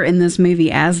him more in this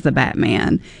movie as the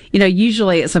Batman. You know,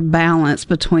 usually it's a balance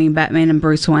between Batman and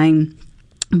Bruce Wayne.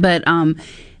 But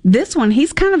this one,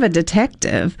 he's kind of a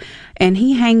detective, and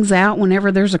he hangs out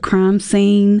whenever there's a crime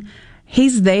scene.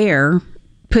 He's there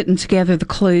putting together the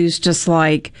clues just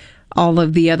like all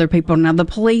of the other people. Now, the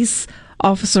police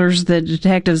officers, the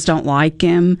detectives don't like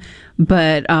him,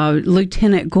 but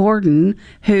Lieutenant Gordon,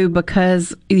 who,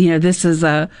 because, you know, this is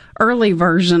a early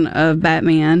version of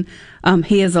Batman,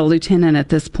 he is a lieutenant at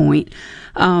this point.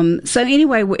 So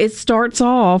anyway, it starts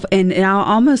off, and I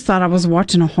almost thought I was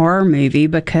watching a horror movie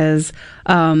because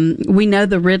we know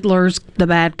the Riddler's the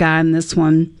bad guy in this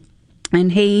one,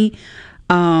 and he,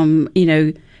 you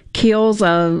know, kills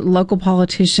a local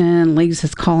politician, leaves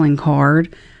his calling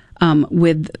card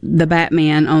with the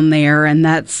Batman on there, and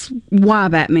that's why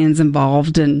Batman's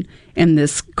involved in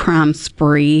this crime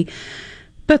spree.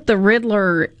 But the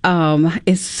Riddler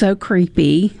is so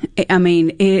creepy. I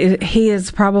mean, he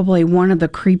is probably one of the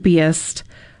creepiest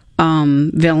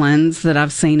villains that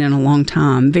I've seen in a long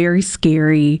time. Very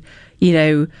scary, you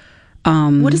know.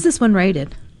 What is this one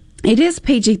rated? It is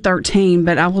PG-13,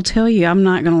 but I will tell you, I'm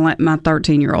not going to let my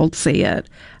 13-year-old see it.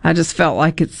 I just felt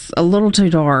like it's a little too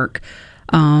dark.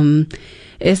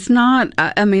 It's not,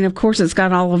 I mean, of course, it's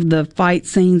got all of the fight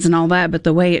scenes and all that, but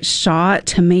the way it's shot,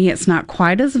 to me, it's not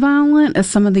quite as violent as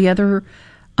some of the other,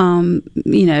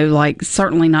 you know, like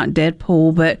certainly not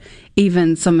Deadpool, but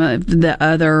even some of the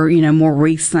other, you know, more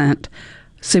recent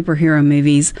superhero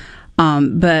movies.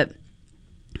 But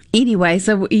anyway,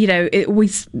 so, you know,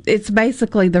 it's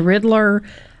basically the Riddler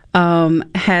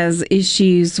has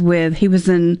issues with, he was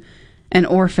in an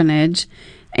orphanage,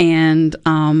 and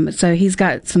so he's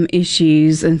got some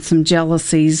issues and some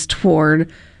jealousies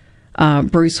toward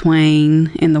Bruce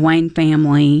Wayne and the Wayne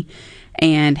family,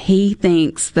 and he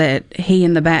thinks that he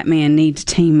and the Batman need to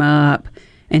team up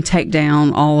and take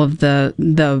down all of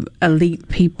the elite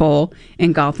people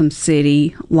in Gotham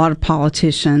City, a lot of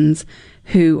politicians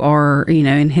who are, you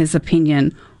know, in his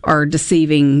opinion, are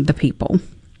deceiving the people.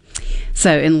 So,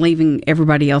 and leaving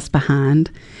everybody else behind.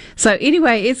 So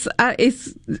anyway, it's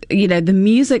you know, the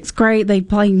music's great. They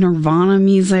play Nirvana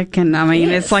music, and I mean,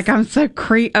 It's like I'm so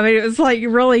I mean, it was like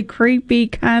really creepy,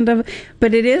 kind of.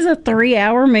 But it is a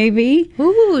 3-hour movie.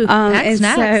 Ooh, that's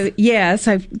nice. So yeah,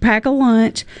 so pack a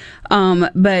lunch.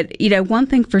 But you know, one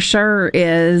thing for sure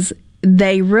is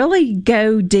they really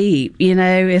go deep. You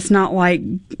know, it's not like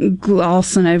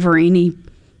glossing over any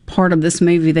part of this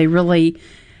movie. They really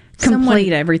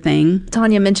complete everything.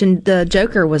 Tanya mentioned the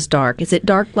Joker was dark. Is it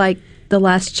dark like The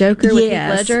Last Joker with Heath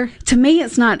Ledger? To me,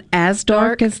 it's not as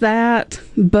dark as that,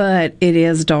 but it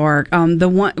is dark. The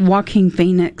one Joaquin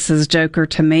Phoenix's Joker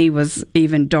to me was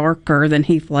even darker than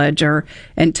Heath Ledger,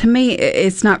 and to me,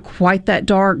 it's not quite that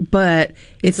dark, but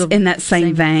it's in that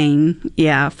same vein.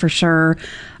 Yeah, for sure.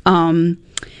 And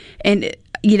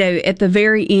you know, at the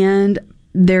very end,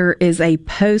 there is a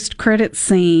post-credit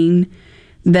scene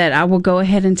that I will go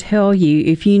ahead and tell you,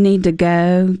 if you need to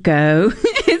go.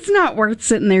 It's not worth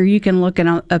sitting there. You can look it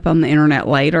up on the internet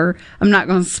later. I'm not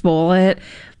going to spoil it,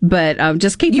 but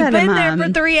just keep that in mind. You've been there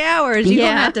for 3 hours. You're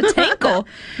going to have to tinkle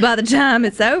by the time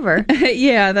it's over.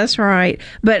 Yeah, that's right.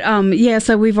 But yeah,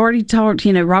 so we've already talked,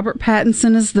 you know, Robert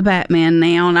Pattinson is the Batman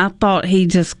now, and I thought he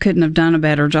just couldn't have done a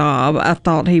better job. I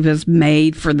thought he was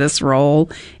made for this role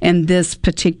and this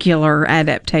particular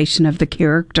adaptation of the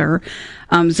character.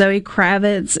 Zoe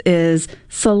Kravitz is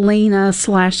Selena /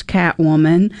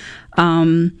 Catwoman,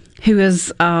 who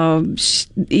is,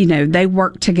 you know, they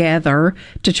work together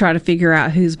to try to figure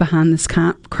out who's behind this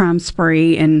crime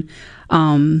spree and,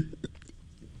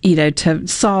 you know, to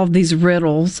solve these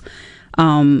riddles.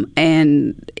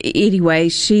 And anyway,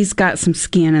 she's got some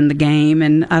skin in the game,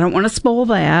 and I don't want to spoil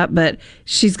that, but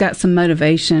she's got some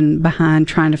motivation behind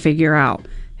trying to figure out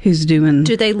who's doing.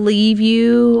 Do they leave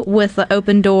you with the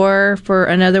open door for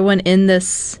another one in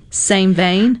this same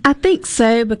vein? I think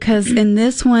so, because in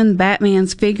this one,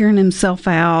 Batman's figuring himself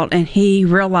out, and he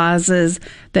realizes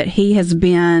that he has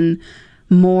been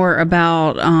more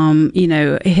about, you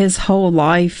know, his whole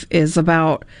life is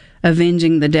about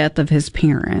avenging the death of his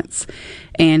parents,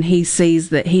 and he sees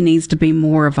that he needs to be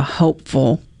more of a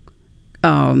hopeful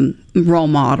role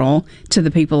model to the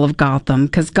people of Gotham,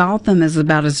 because Gotham is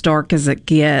about as dark as it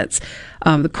gets.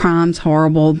 The crime's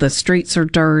horrible, the streets are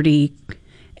dirty,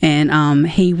 and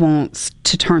he wants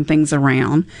to turn things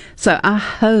around. So I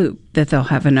hope that they'll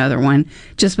have another one,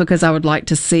 just because I would like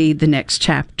to see the next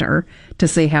chapter to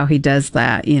see how he does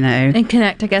that, you know. And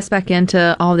connect, I guess, back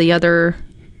into all the other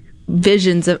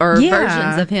versions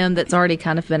of him that's already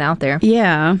kind of been out there.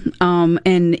 Yeah.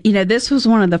 And, this was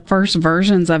one of the first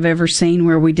versions I've ever seen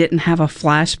where we didn't have a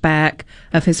flashback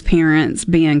of his parents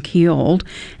being killed.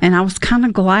 And I was kind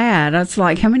of glad. I was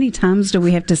like, how many times do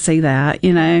we have to see that,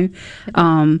 And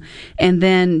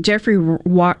then Jeffrey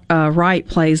Wright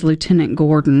plays Lieutenant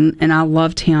Gordon, and I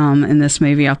loved him in this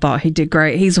movie. I thought he did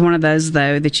great. He's one of those,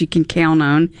 though, that you can count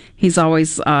on. He's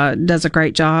always does a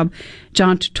great job.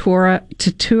 John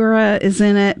Turturro is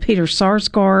in it. Peter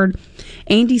Sarsgaard,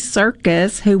 Andy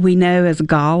Serkis, who we know as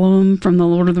Gollum from The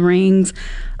Lord of the Rings,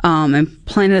 and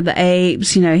Planet of the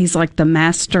Apes. He's like the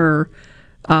master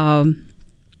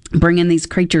bringing these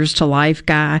creatures to life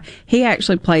guy. He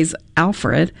actually plays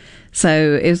Alfred,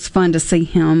 so it was fun to see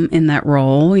him in that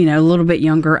role. A little bit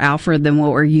younger Alfred than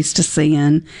what we're used to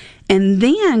seeing. And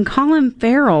then Colin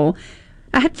Farrell.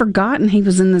 I had forgotten he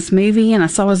was in this movie, and I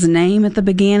saw his name at the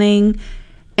beginning.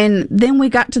 And then we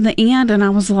got to the end, and I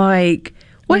was like,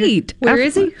 wait. Where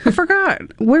is he? I forgot.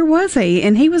 Where was he?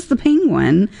 And he was the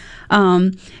Penguin,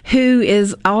 who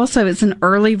is also, it's an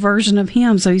early version of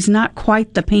him, so he's not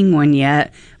quite the Penguin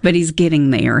yet, but he's getting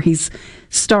there. He's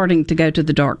starting to go to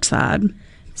the dark side.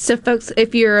 So, folks,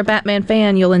 if you're a Batman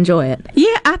fan, you'll enjoy it.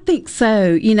 Yeah, I think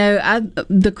so.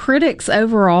 The critics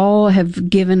overall have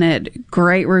given it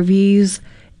great reviews.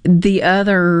 The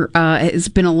other has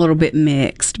been a little bit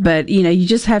mixed, but, you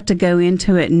just have to go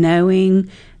into it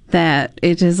knowing that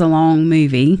it is a long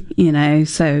movie,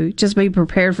 so just be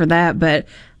prepared for that. But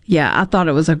yeah, I thought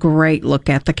it was a great look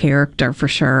at the character for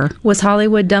sure. Was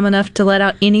Hollywood dumb enough to let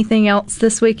out anything else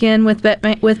this weekend with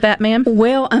Batman?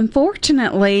 Well,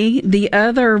 unfortunately, the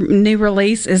other new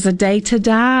release is A Day to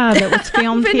Die that was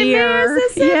filmed here.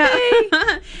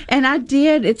 Yeah, and I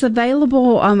did. It's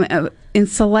available in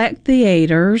select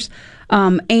theaters,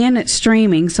 and it's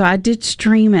streaming. So I did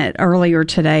stream it earlier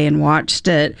today and watched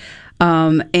it.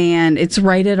 And it's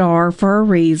rated R for a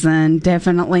reason.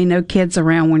 Definitely no kids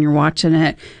around when you're watching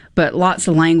it, but lots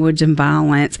of language and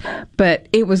violence. But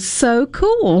it was so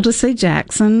cool to see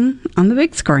Jackson on the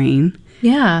big screen.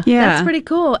 Yeah, that's pretty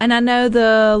cool. And I know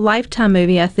the Lifetime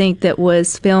movie, I think, that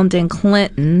was filmed in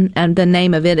Clinton, and the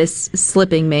name of it is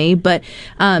slipping me, but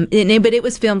it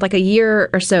was filmed like a year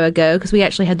or so ago, because we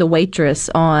actually had the waitress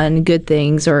on Good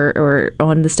Things or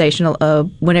on the station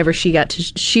whenever she got to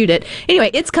shoot it.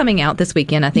 Anyway, it's coming out this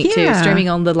weekend, I think, too, streaming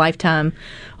on the Lifetime.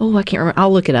 Oh, I can't remember.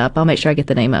 I'll look it up. I'll make sure I get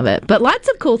the name of it. But lots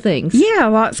of cool things. Yeah,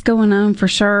 lots going on for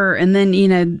sure. And then,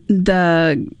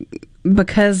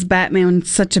 because Batman's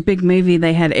such a big movie,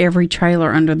 they had every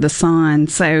trailer under the sun.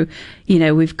 So,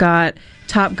 we've got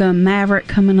Top Gun Maverick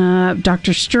coming up,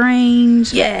 Doctor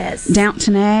Strange, yes,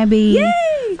 Downton Abbey.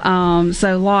 Yay!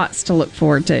 So lots to look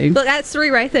forward to. Look, that's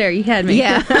 3 right there. You had me.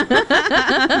 Yeah.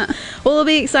 Well, it'll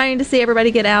be exciting to see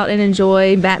everybody get out and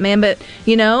enjoy Batman. But,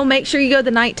 make sure you go the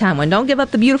nighttime one. Don't give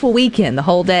up the beautiful weekend, the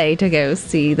whole day, to go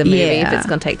see the movie if it's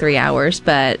going to take 3 hours.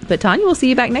 But Tanya, we'll see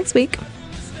you back next week.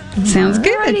 Sounds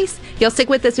good. Alrighty. Y'all stick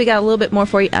with us. We got a little bit more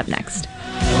for you up next.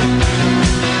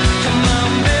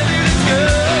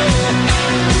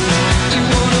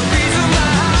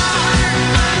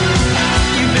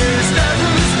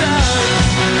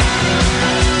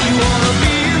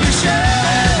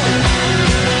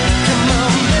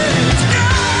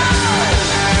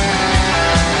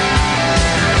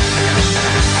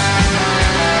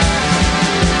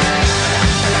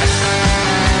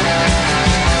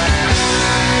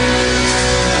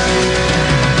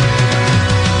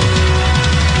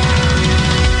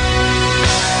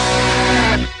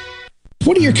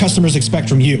 What do your customers expect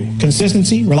from you?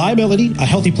 Consistency, reliability, a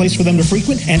healthy place for them to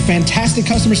frequent, and fantastic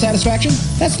customer satisfaction?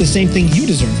 That's the same thing you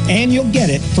deserve. And you'll get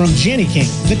it from Jenny King,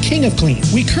 the king of clean.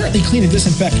 We currently clean and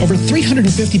disinfect over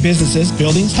 350 businesses,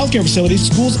 buildings, healthcare facilities,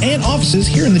 schools, and offices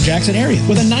here in the Jackson area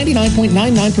with a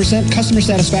 99.99% customer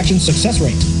satisfaction success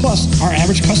rate. Plus, our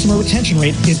average customer retention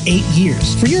rate is 8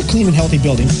 years. For your clean and healthy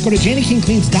building, go to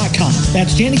JannyKingCleans.com.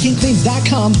 That's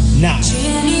JannyKingCleans.com now.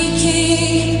 Jenny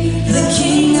King, the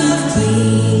king of clean.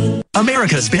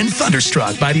 America's been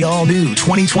thunderstruck by the all-new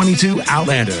 2022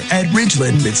 Outlander at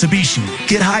Ridgeland Mitsubishi.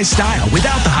 Get high style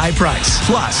without the high price.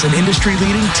 Plus, an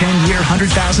industry-leading 10-year,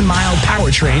 100,000-mile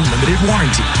powertrain limited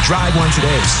warranty. Drive one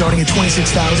today, starting at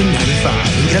 $26,095.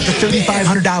 And get up to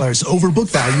 $3,500 over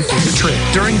book value for the trip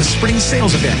during the spring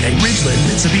sales event at Ridgeland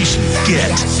Mitsubishi.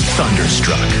 Get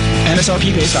thunderstruck.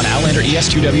 MSRP based on Outlander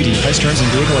ES2WD. Price, terms,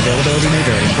 and vehicle availability may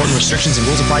vary. Important restrictions and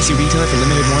rules apply. See retailer for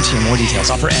limited warranty and more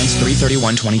details. Offer ends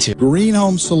 3/31/22. Green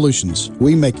Home Solutions.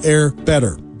 We make air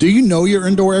better. Do you know your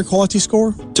indoor air quality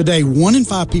score? Today, 1 in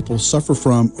 5 people suffer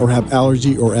from or have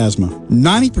allergy or asthma.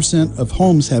 90% of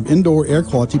homes have indoor air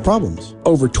quality problems.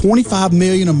 Over 25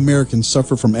 million Americans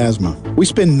suffer from asthma. We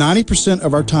spend 90%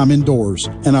 of our time indoors,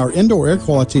 and our indoor air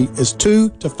quality is 2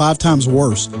 to 5 times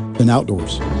worse than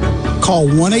outdoors. Call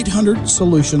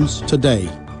 1-800-SOLUTIONS today.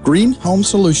 Green Home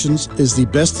Solutions is the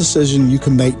best decision you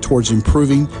can make towards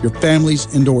improving your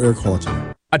family's indoor air quality.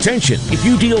 Attention! If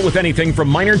you deal with anything from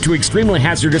minor to extremely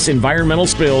hazardous environmental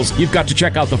spills, you've got to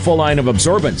check out the full line of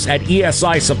absorbents at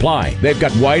ESI Supply. They've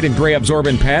got white and gray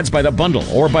absorbent pads by the bundle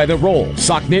or by the roll,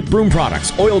 sock knit broom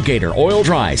products, Oil Gator, Oil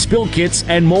Dry, spill kits,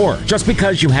 and more. Just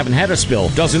because you haven't had a spill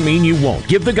doesn't mean you won't.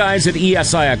 Give the guys at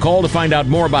ESI a call to find out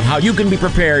more about how you can be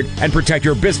prepared and protect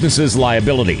your business's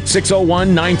liability.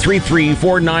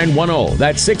 601-933-4910.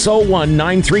 That's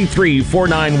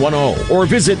 601-933-4910. Or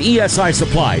visit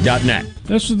esisupply.net.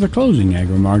 This is the closing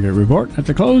agri-market report. At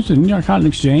the close, the New York Cotton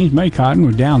Exchange, May cotton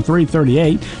was down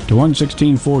 $3.38 to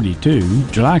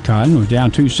 $116.42. July cotton was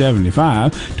down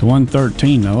 $2.75 to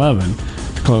 $113.11.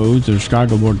 Closed, the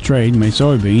Chicago Board of Trade, May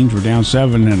soybeans were down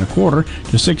 7 1/4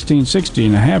 to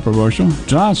 $16.60 per bushel.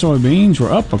 July soybeans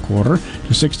were up 1/4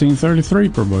 to $16.33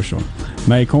 per bushel.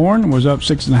 May corn was up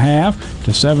 6 1/2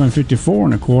 to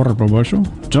 $7.54 1/4 per bushel.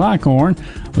 July corn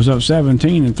was up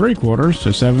 17 3/4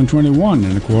 to $7.21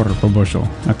 1/4 per bushel.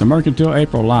 At the Mercantile,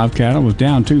 April live cattle was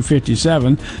down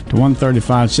 $2.57 to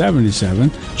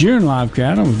 $135.77. June live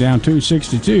cattle was down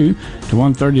 $2.62 to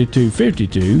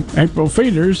 $132.52. April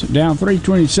feeders down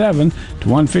 $3.27 to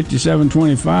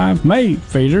 $157.25. May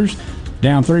feeders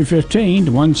down $3.15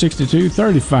 to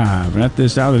 $162.35. And at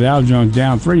this hour, the Dow Jones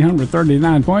down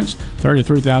 339 points,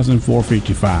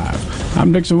 33,455.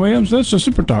 I'm Dixon Williams. This is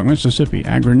Super Talk Mississippi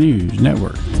Agri-News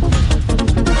Network.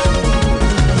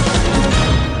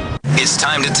 It's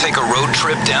time to take a road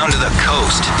trip down to the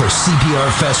coast for CPR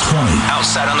Fest 20.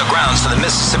 Outside on the grounds of the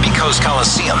Mississippi Coast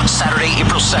Coliseum, Saturday,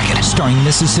 April 2nd. Starring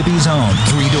Mississippi's own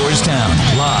Three Doors Down,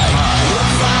 live.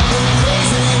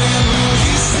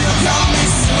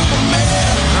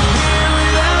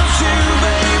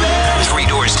 Three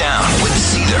Doors Down with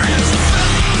Seether.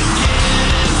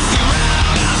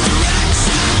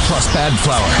 Plus Bad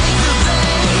Flower.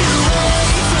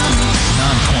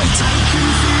 Non-Point.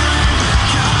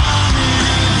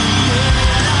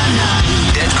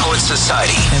 Dead Poets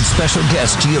Society. And special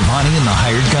guest Giovanni and the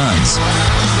Hired Guns.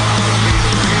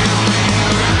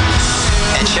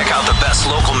 And check out the best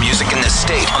local music in the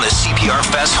state on the CPR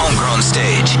Fest Homegrown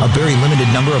Stage. A very limited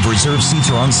number of reserved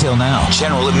seats are on sale now.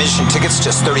 General admission tickets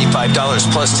just $35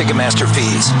 plus Ticketmaster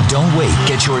fees. Don't wait.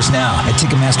 Get yours now at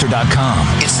Ticketmaster.com.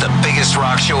 It's the biggest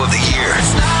rock show of the year.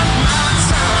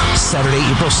 Saturday,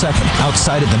 April 2nd,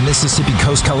 outside of the Mississippi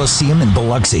Coast Coliseum in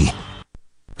Biloxi.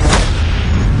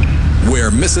 Where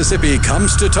Mississippi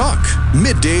comes to talk.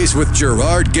 Middays with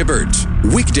Gerard Gibbert.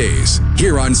 Weekdays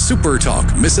here on Super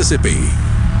Talk Mississippi.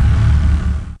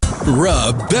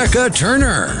 Rebecca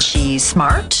Turner. She's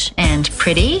smart and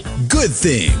pretty. Good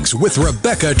Things with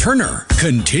Rebecca Turner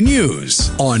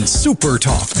continues on Super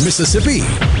Talk Mississippi.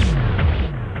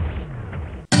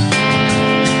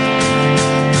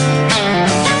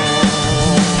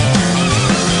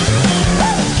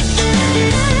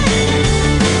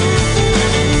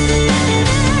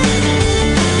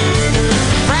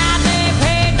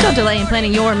 No delay in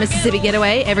planning your Mississippi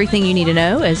getaway. Everything you need to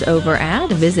know is over at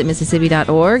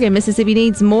visitmississippi.org. And Mississippi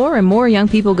needs more and more young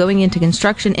people going into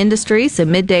construction industry. So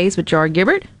Middays with Gerard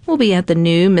Gibbert will be at the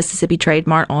new Mississippi Trade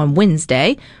Mart on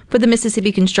Wednesday for the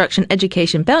Mississippi Construction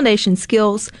Education Foundation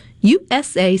Skills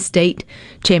USA State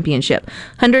Championship.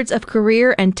 Hundreds of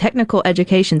career and technical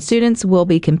education students will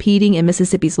be competing in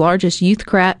Mississippi's largest youth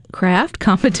craft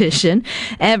competition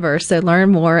ever. So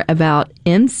learn more about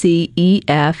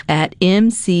MCEF at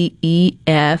mcef.net.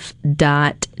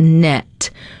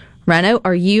 Rhino,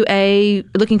 are you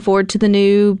looking forward to the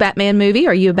new Batman movie?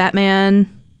 Are you a Batman?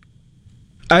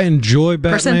 I enjoy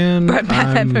Batman.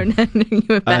 Batman.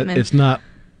 It's not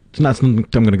something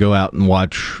I'm going to go out and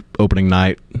watch opening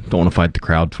night. Don't want to fight the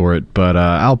crowd for it, but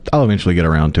I'll eventually get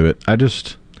around to it.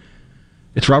 It's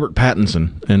Robert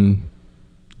Pattinson, and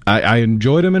I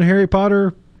enjoyed him in Harry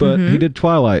Potter, but he did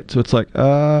Twilight, so it's like, do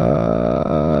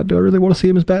I really want to see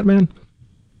him as Batman?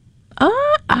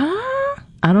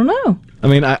 I don't know. I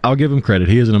mean, I'll give him credit.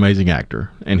 He is an amazing actor,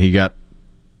 and he got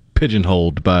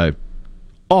pigeonholed by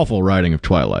awful writing of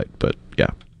Twilight, but yeah.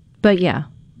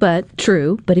 But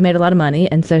true. But he made a lot of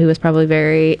money, and so he was probably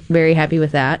very, very happy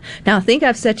with that. Now, I think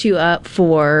I've set you up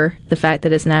for the fact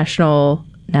that it's National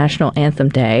Anthem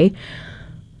Day.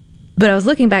 But I was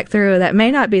looking back through, that may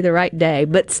not be the right day,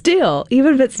 but still,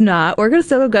 even if it's not, we're going to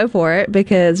still go for it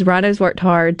because Rhino's worked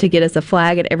hard to get us a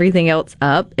flag and everything else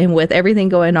up. And with everything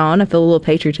going on, I feel a little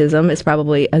patriotism is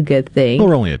probably a good thing.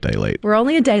 We're only a day late. We're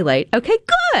only a day late. Okay,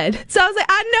 good. So I was like,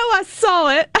 I know I saw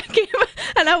it.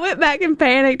 And I went back and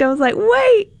panicked. I was like,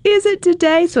 wait, is it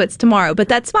today? So it's tomorrow, but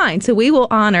that's fine. So we will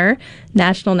honor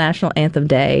National Anthem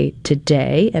Day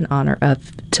today in honor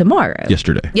of tomorrow.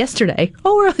 Yesterday.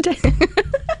 Oh, we're a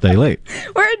day late.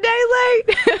 We're a day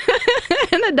late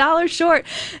and $1 short.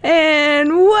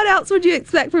 And what else would you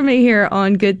expect from me here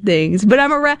on Good Things? But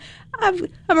I'm a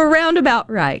roundabout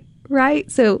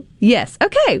right? So yes.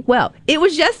 Okay. Well, it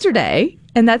was yesterday,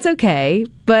 and that's okay.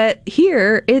 But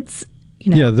here it's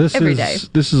every day.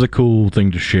 This is a cool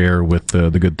thing to share with the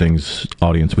Good Things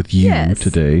audience, with you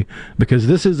today, because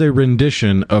this is a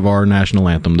rendition of our national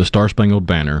anthem, the Star Spangled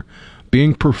Banner,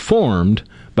 being performed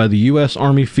by the U.S.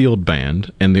 Army Field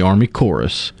Band and the Army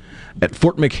Chorus at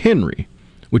Fort McHenry,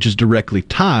 which is directly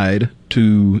tied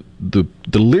to the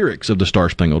lyrics of the Star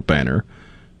Spangled Banner,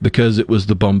 because it was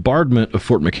the bombardment of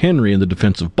Fort McHenry and the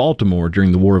defense of Baltimore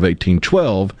during the War of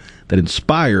 1812 that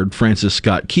inspired Francis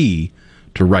Scott Key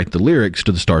to write the lyrics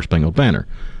to the Star Spangled Banner.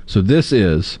 So this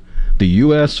is the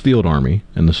U.S. Field Army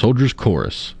and the Soldiers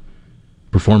Chorus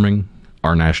performing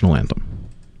our national anthem.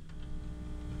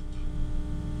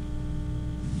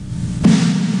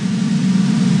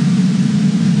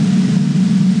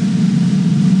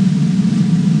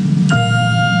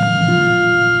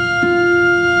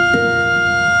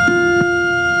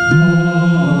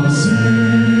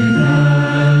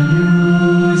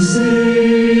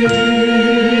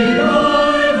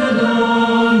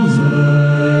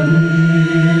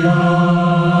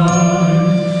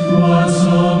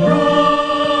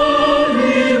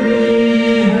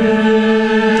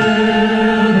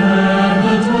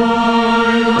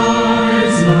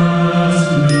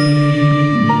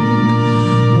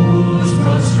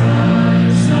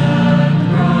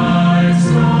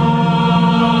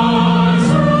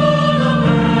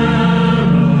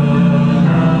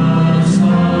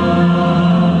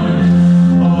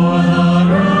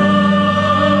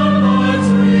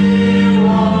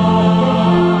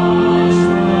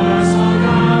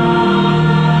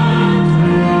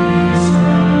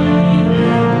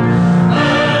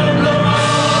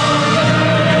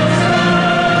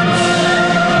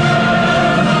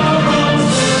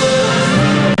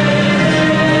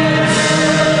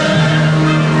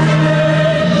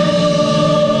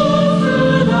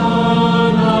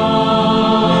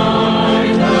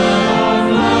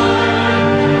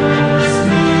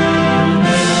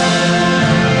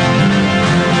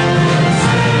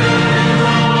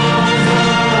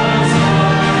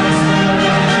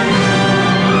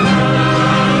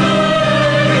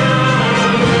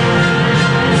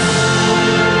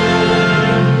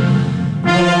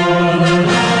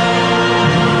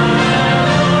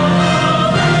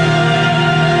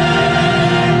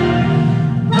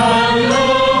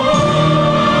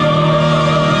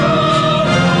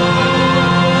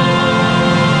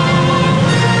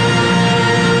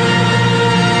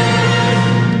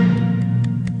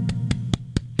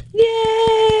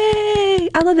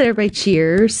 Everybody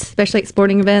cheers, especially at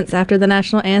sporting events after the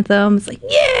national anthem. It's like,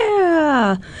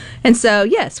 yeah! And so,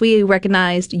 yes, we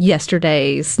recognized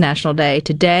yesterday's National Day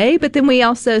today, but then we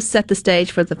also set the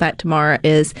stage for the fact tomorrow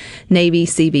is Navy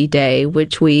CV Day,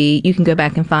 which you can go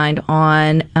back and find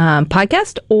on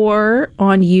podcast or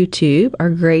on YouTube.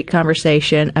 Our great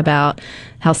conversation about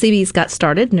how CV's got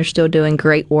started, and they're still doing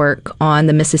great work on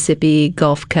the Mississippi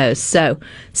Gulf Coast. So,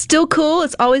 still cool.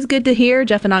 It's always good to hear.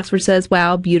 Jeff in Oxford says,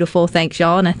 wow, beautiful. Thanks,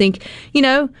 y'all. And I think,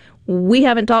 we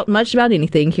haven't talked much about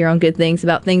anything here on Good Things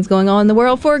about things going on in the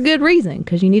world for a good reason,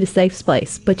 because you need a safe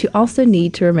space. But you also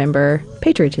need to remember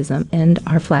patriotism, and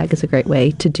our flag is a great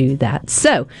way to do that.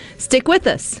 So, stick with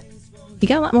us. You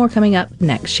got a lot more coming up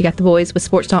next. You got the boys with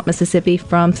Sports Talk Mississippi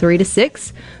from 3 to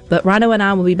 6. But Rhino and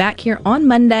I will be back here on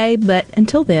Monday. But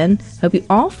until then, hope you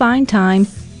all find time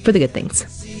for the good things.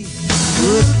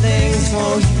 Good things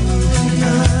for you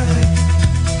tonight.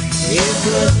 Yeah,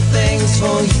 good things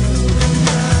for you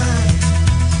tonight.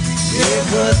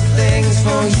 Yeah, good things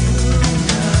for you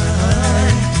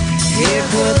tonight.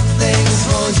 Yeah, good things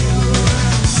for you.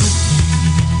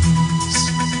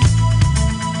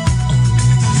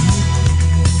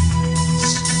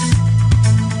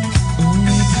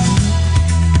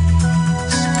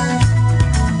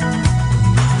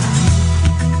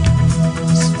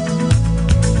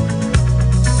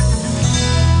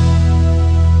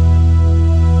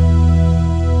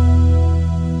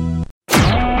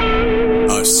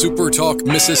 SuperTalk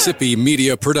Mississippi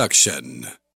Media Production.